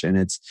watch, and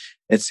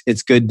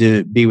it's good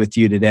to be with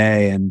you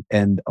today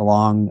and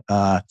along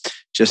from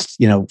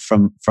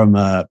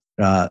an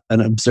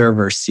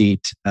observer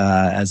seat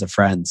as a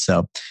friend.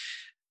 So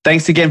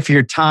thanks again for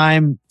your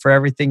time, for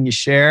everything you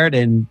shared,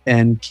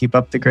 and keep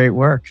up the great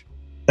work.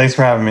 Thanks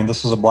for having me.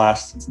 This was a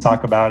blast to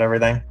talk about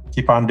everything.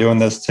 Keep on doing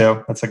this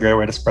too. That's a great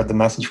way to spread the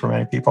message for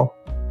many people.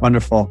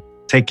 Wonderful.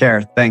 Take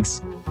care.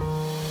 Thanks.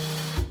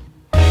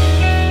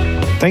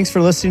 Thanks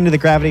for listening to the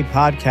Gravity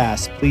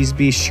Podcast. Please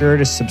be sure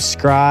to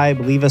subscribe,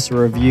 leave us a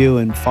review,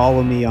 and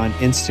follow me on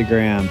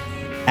Instagram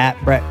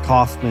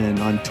 @BrettKaufman,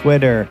 on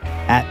Twitter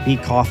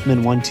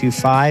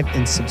 @BKaufman125,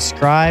 and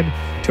subscribe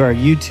to our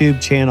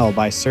YouTube channel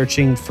by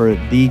searching for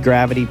The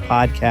Gravity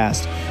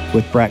Podcast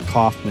with Brett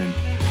Kaufman.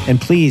 And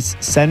please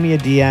send me a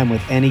DM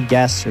with any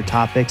guests or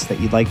topics that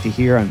you'd like to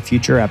hear on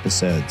future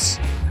episodes.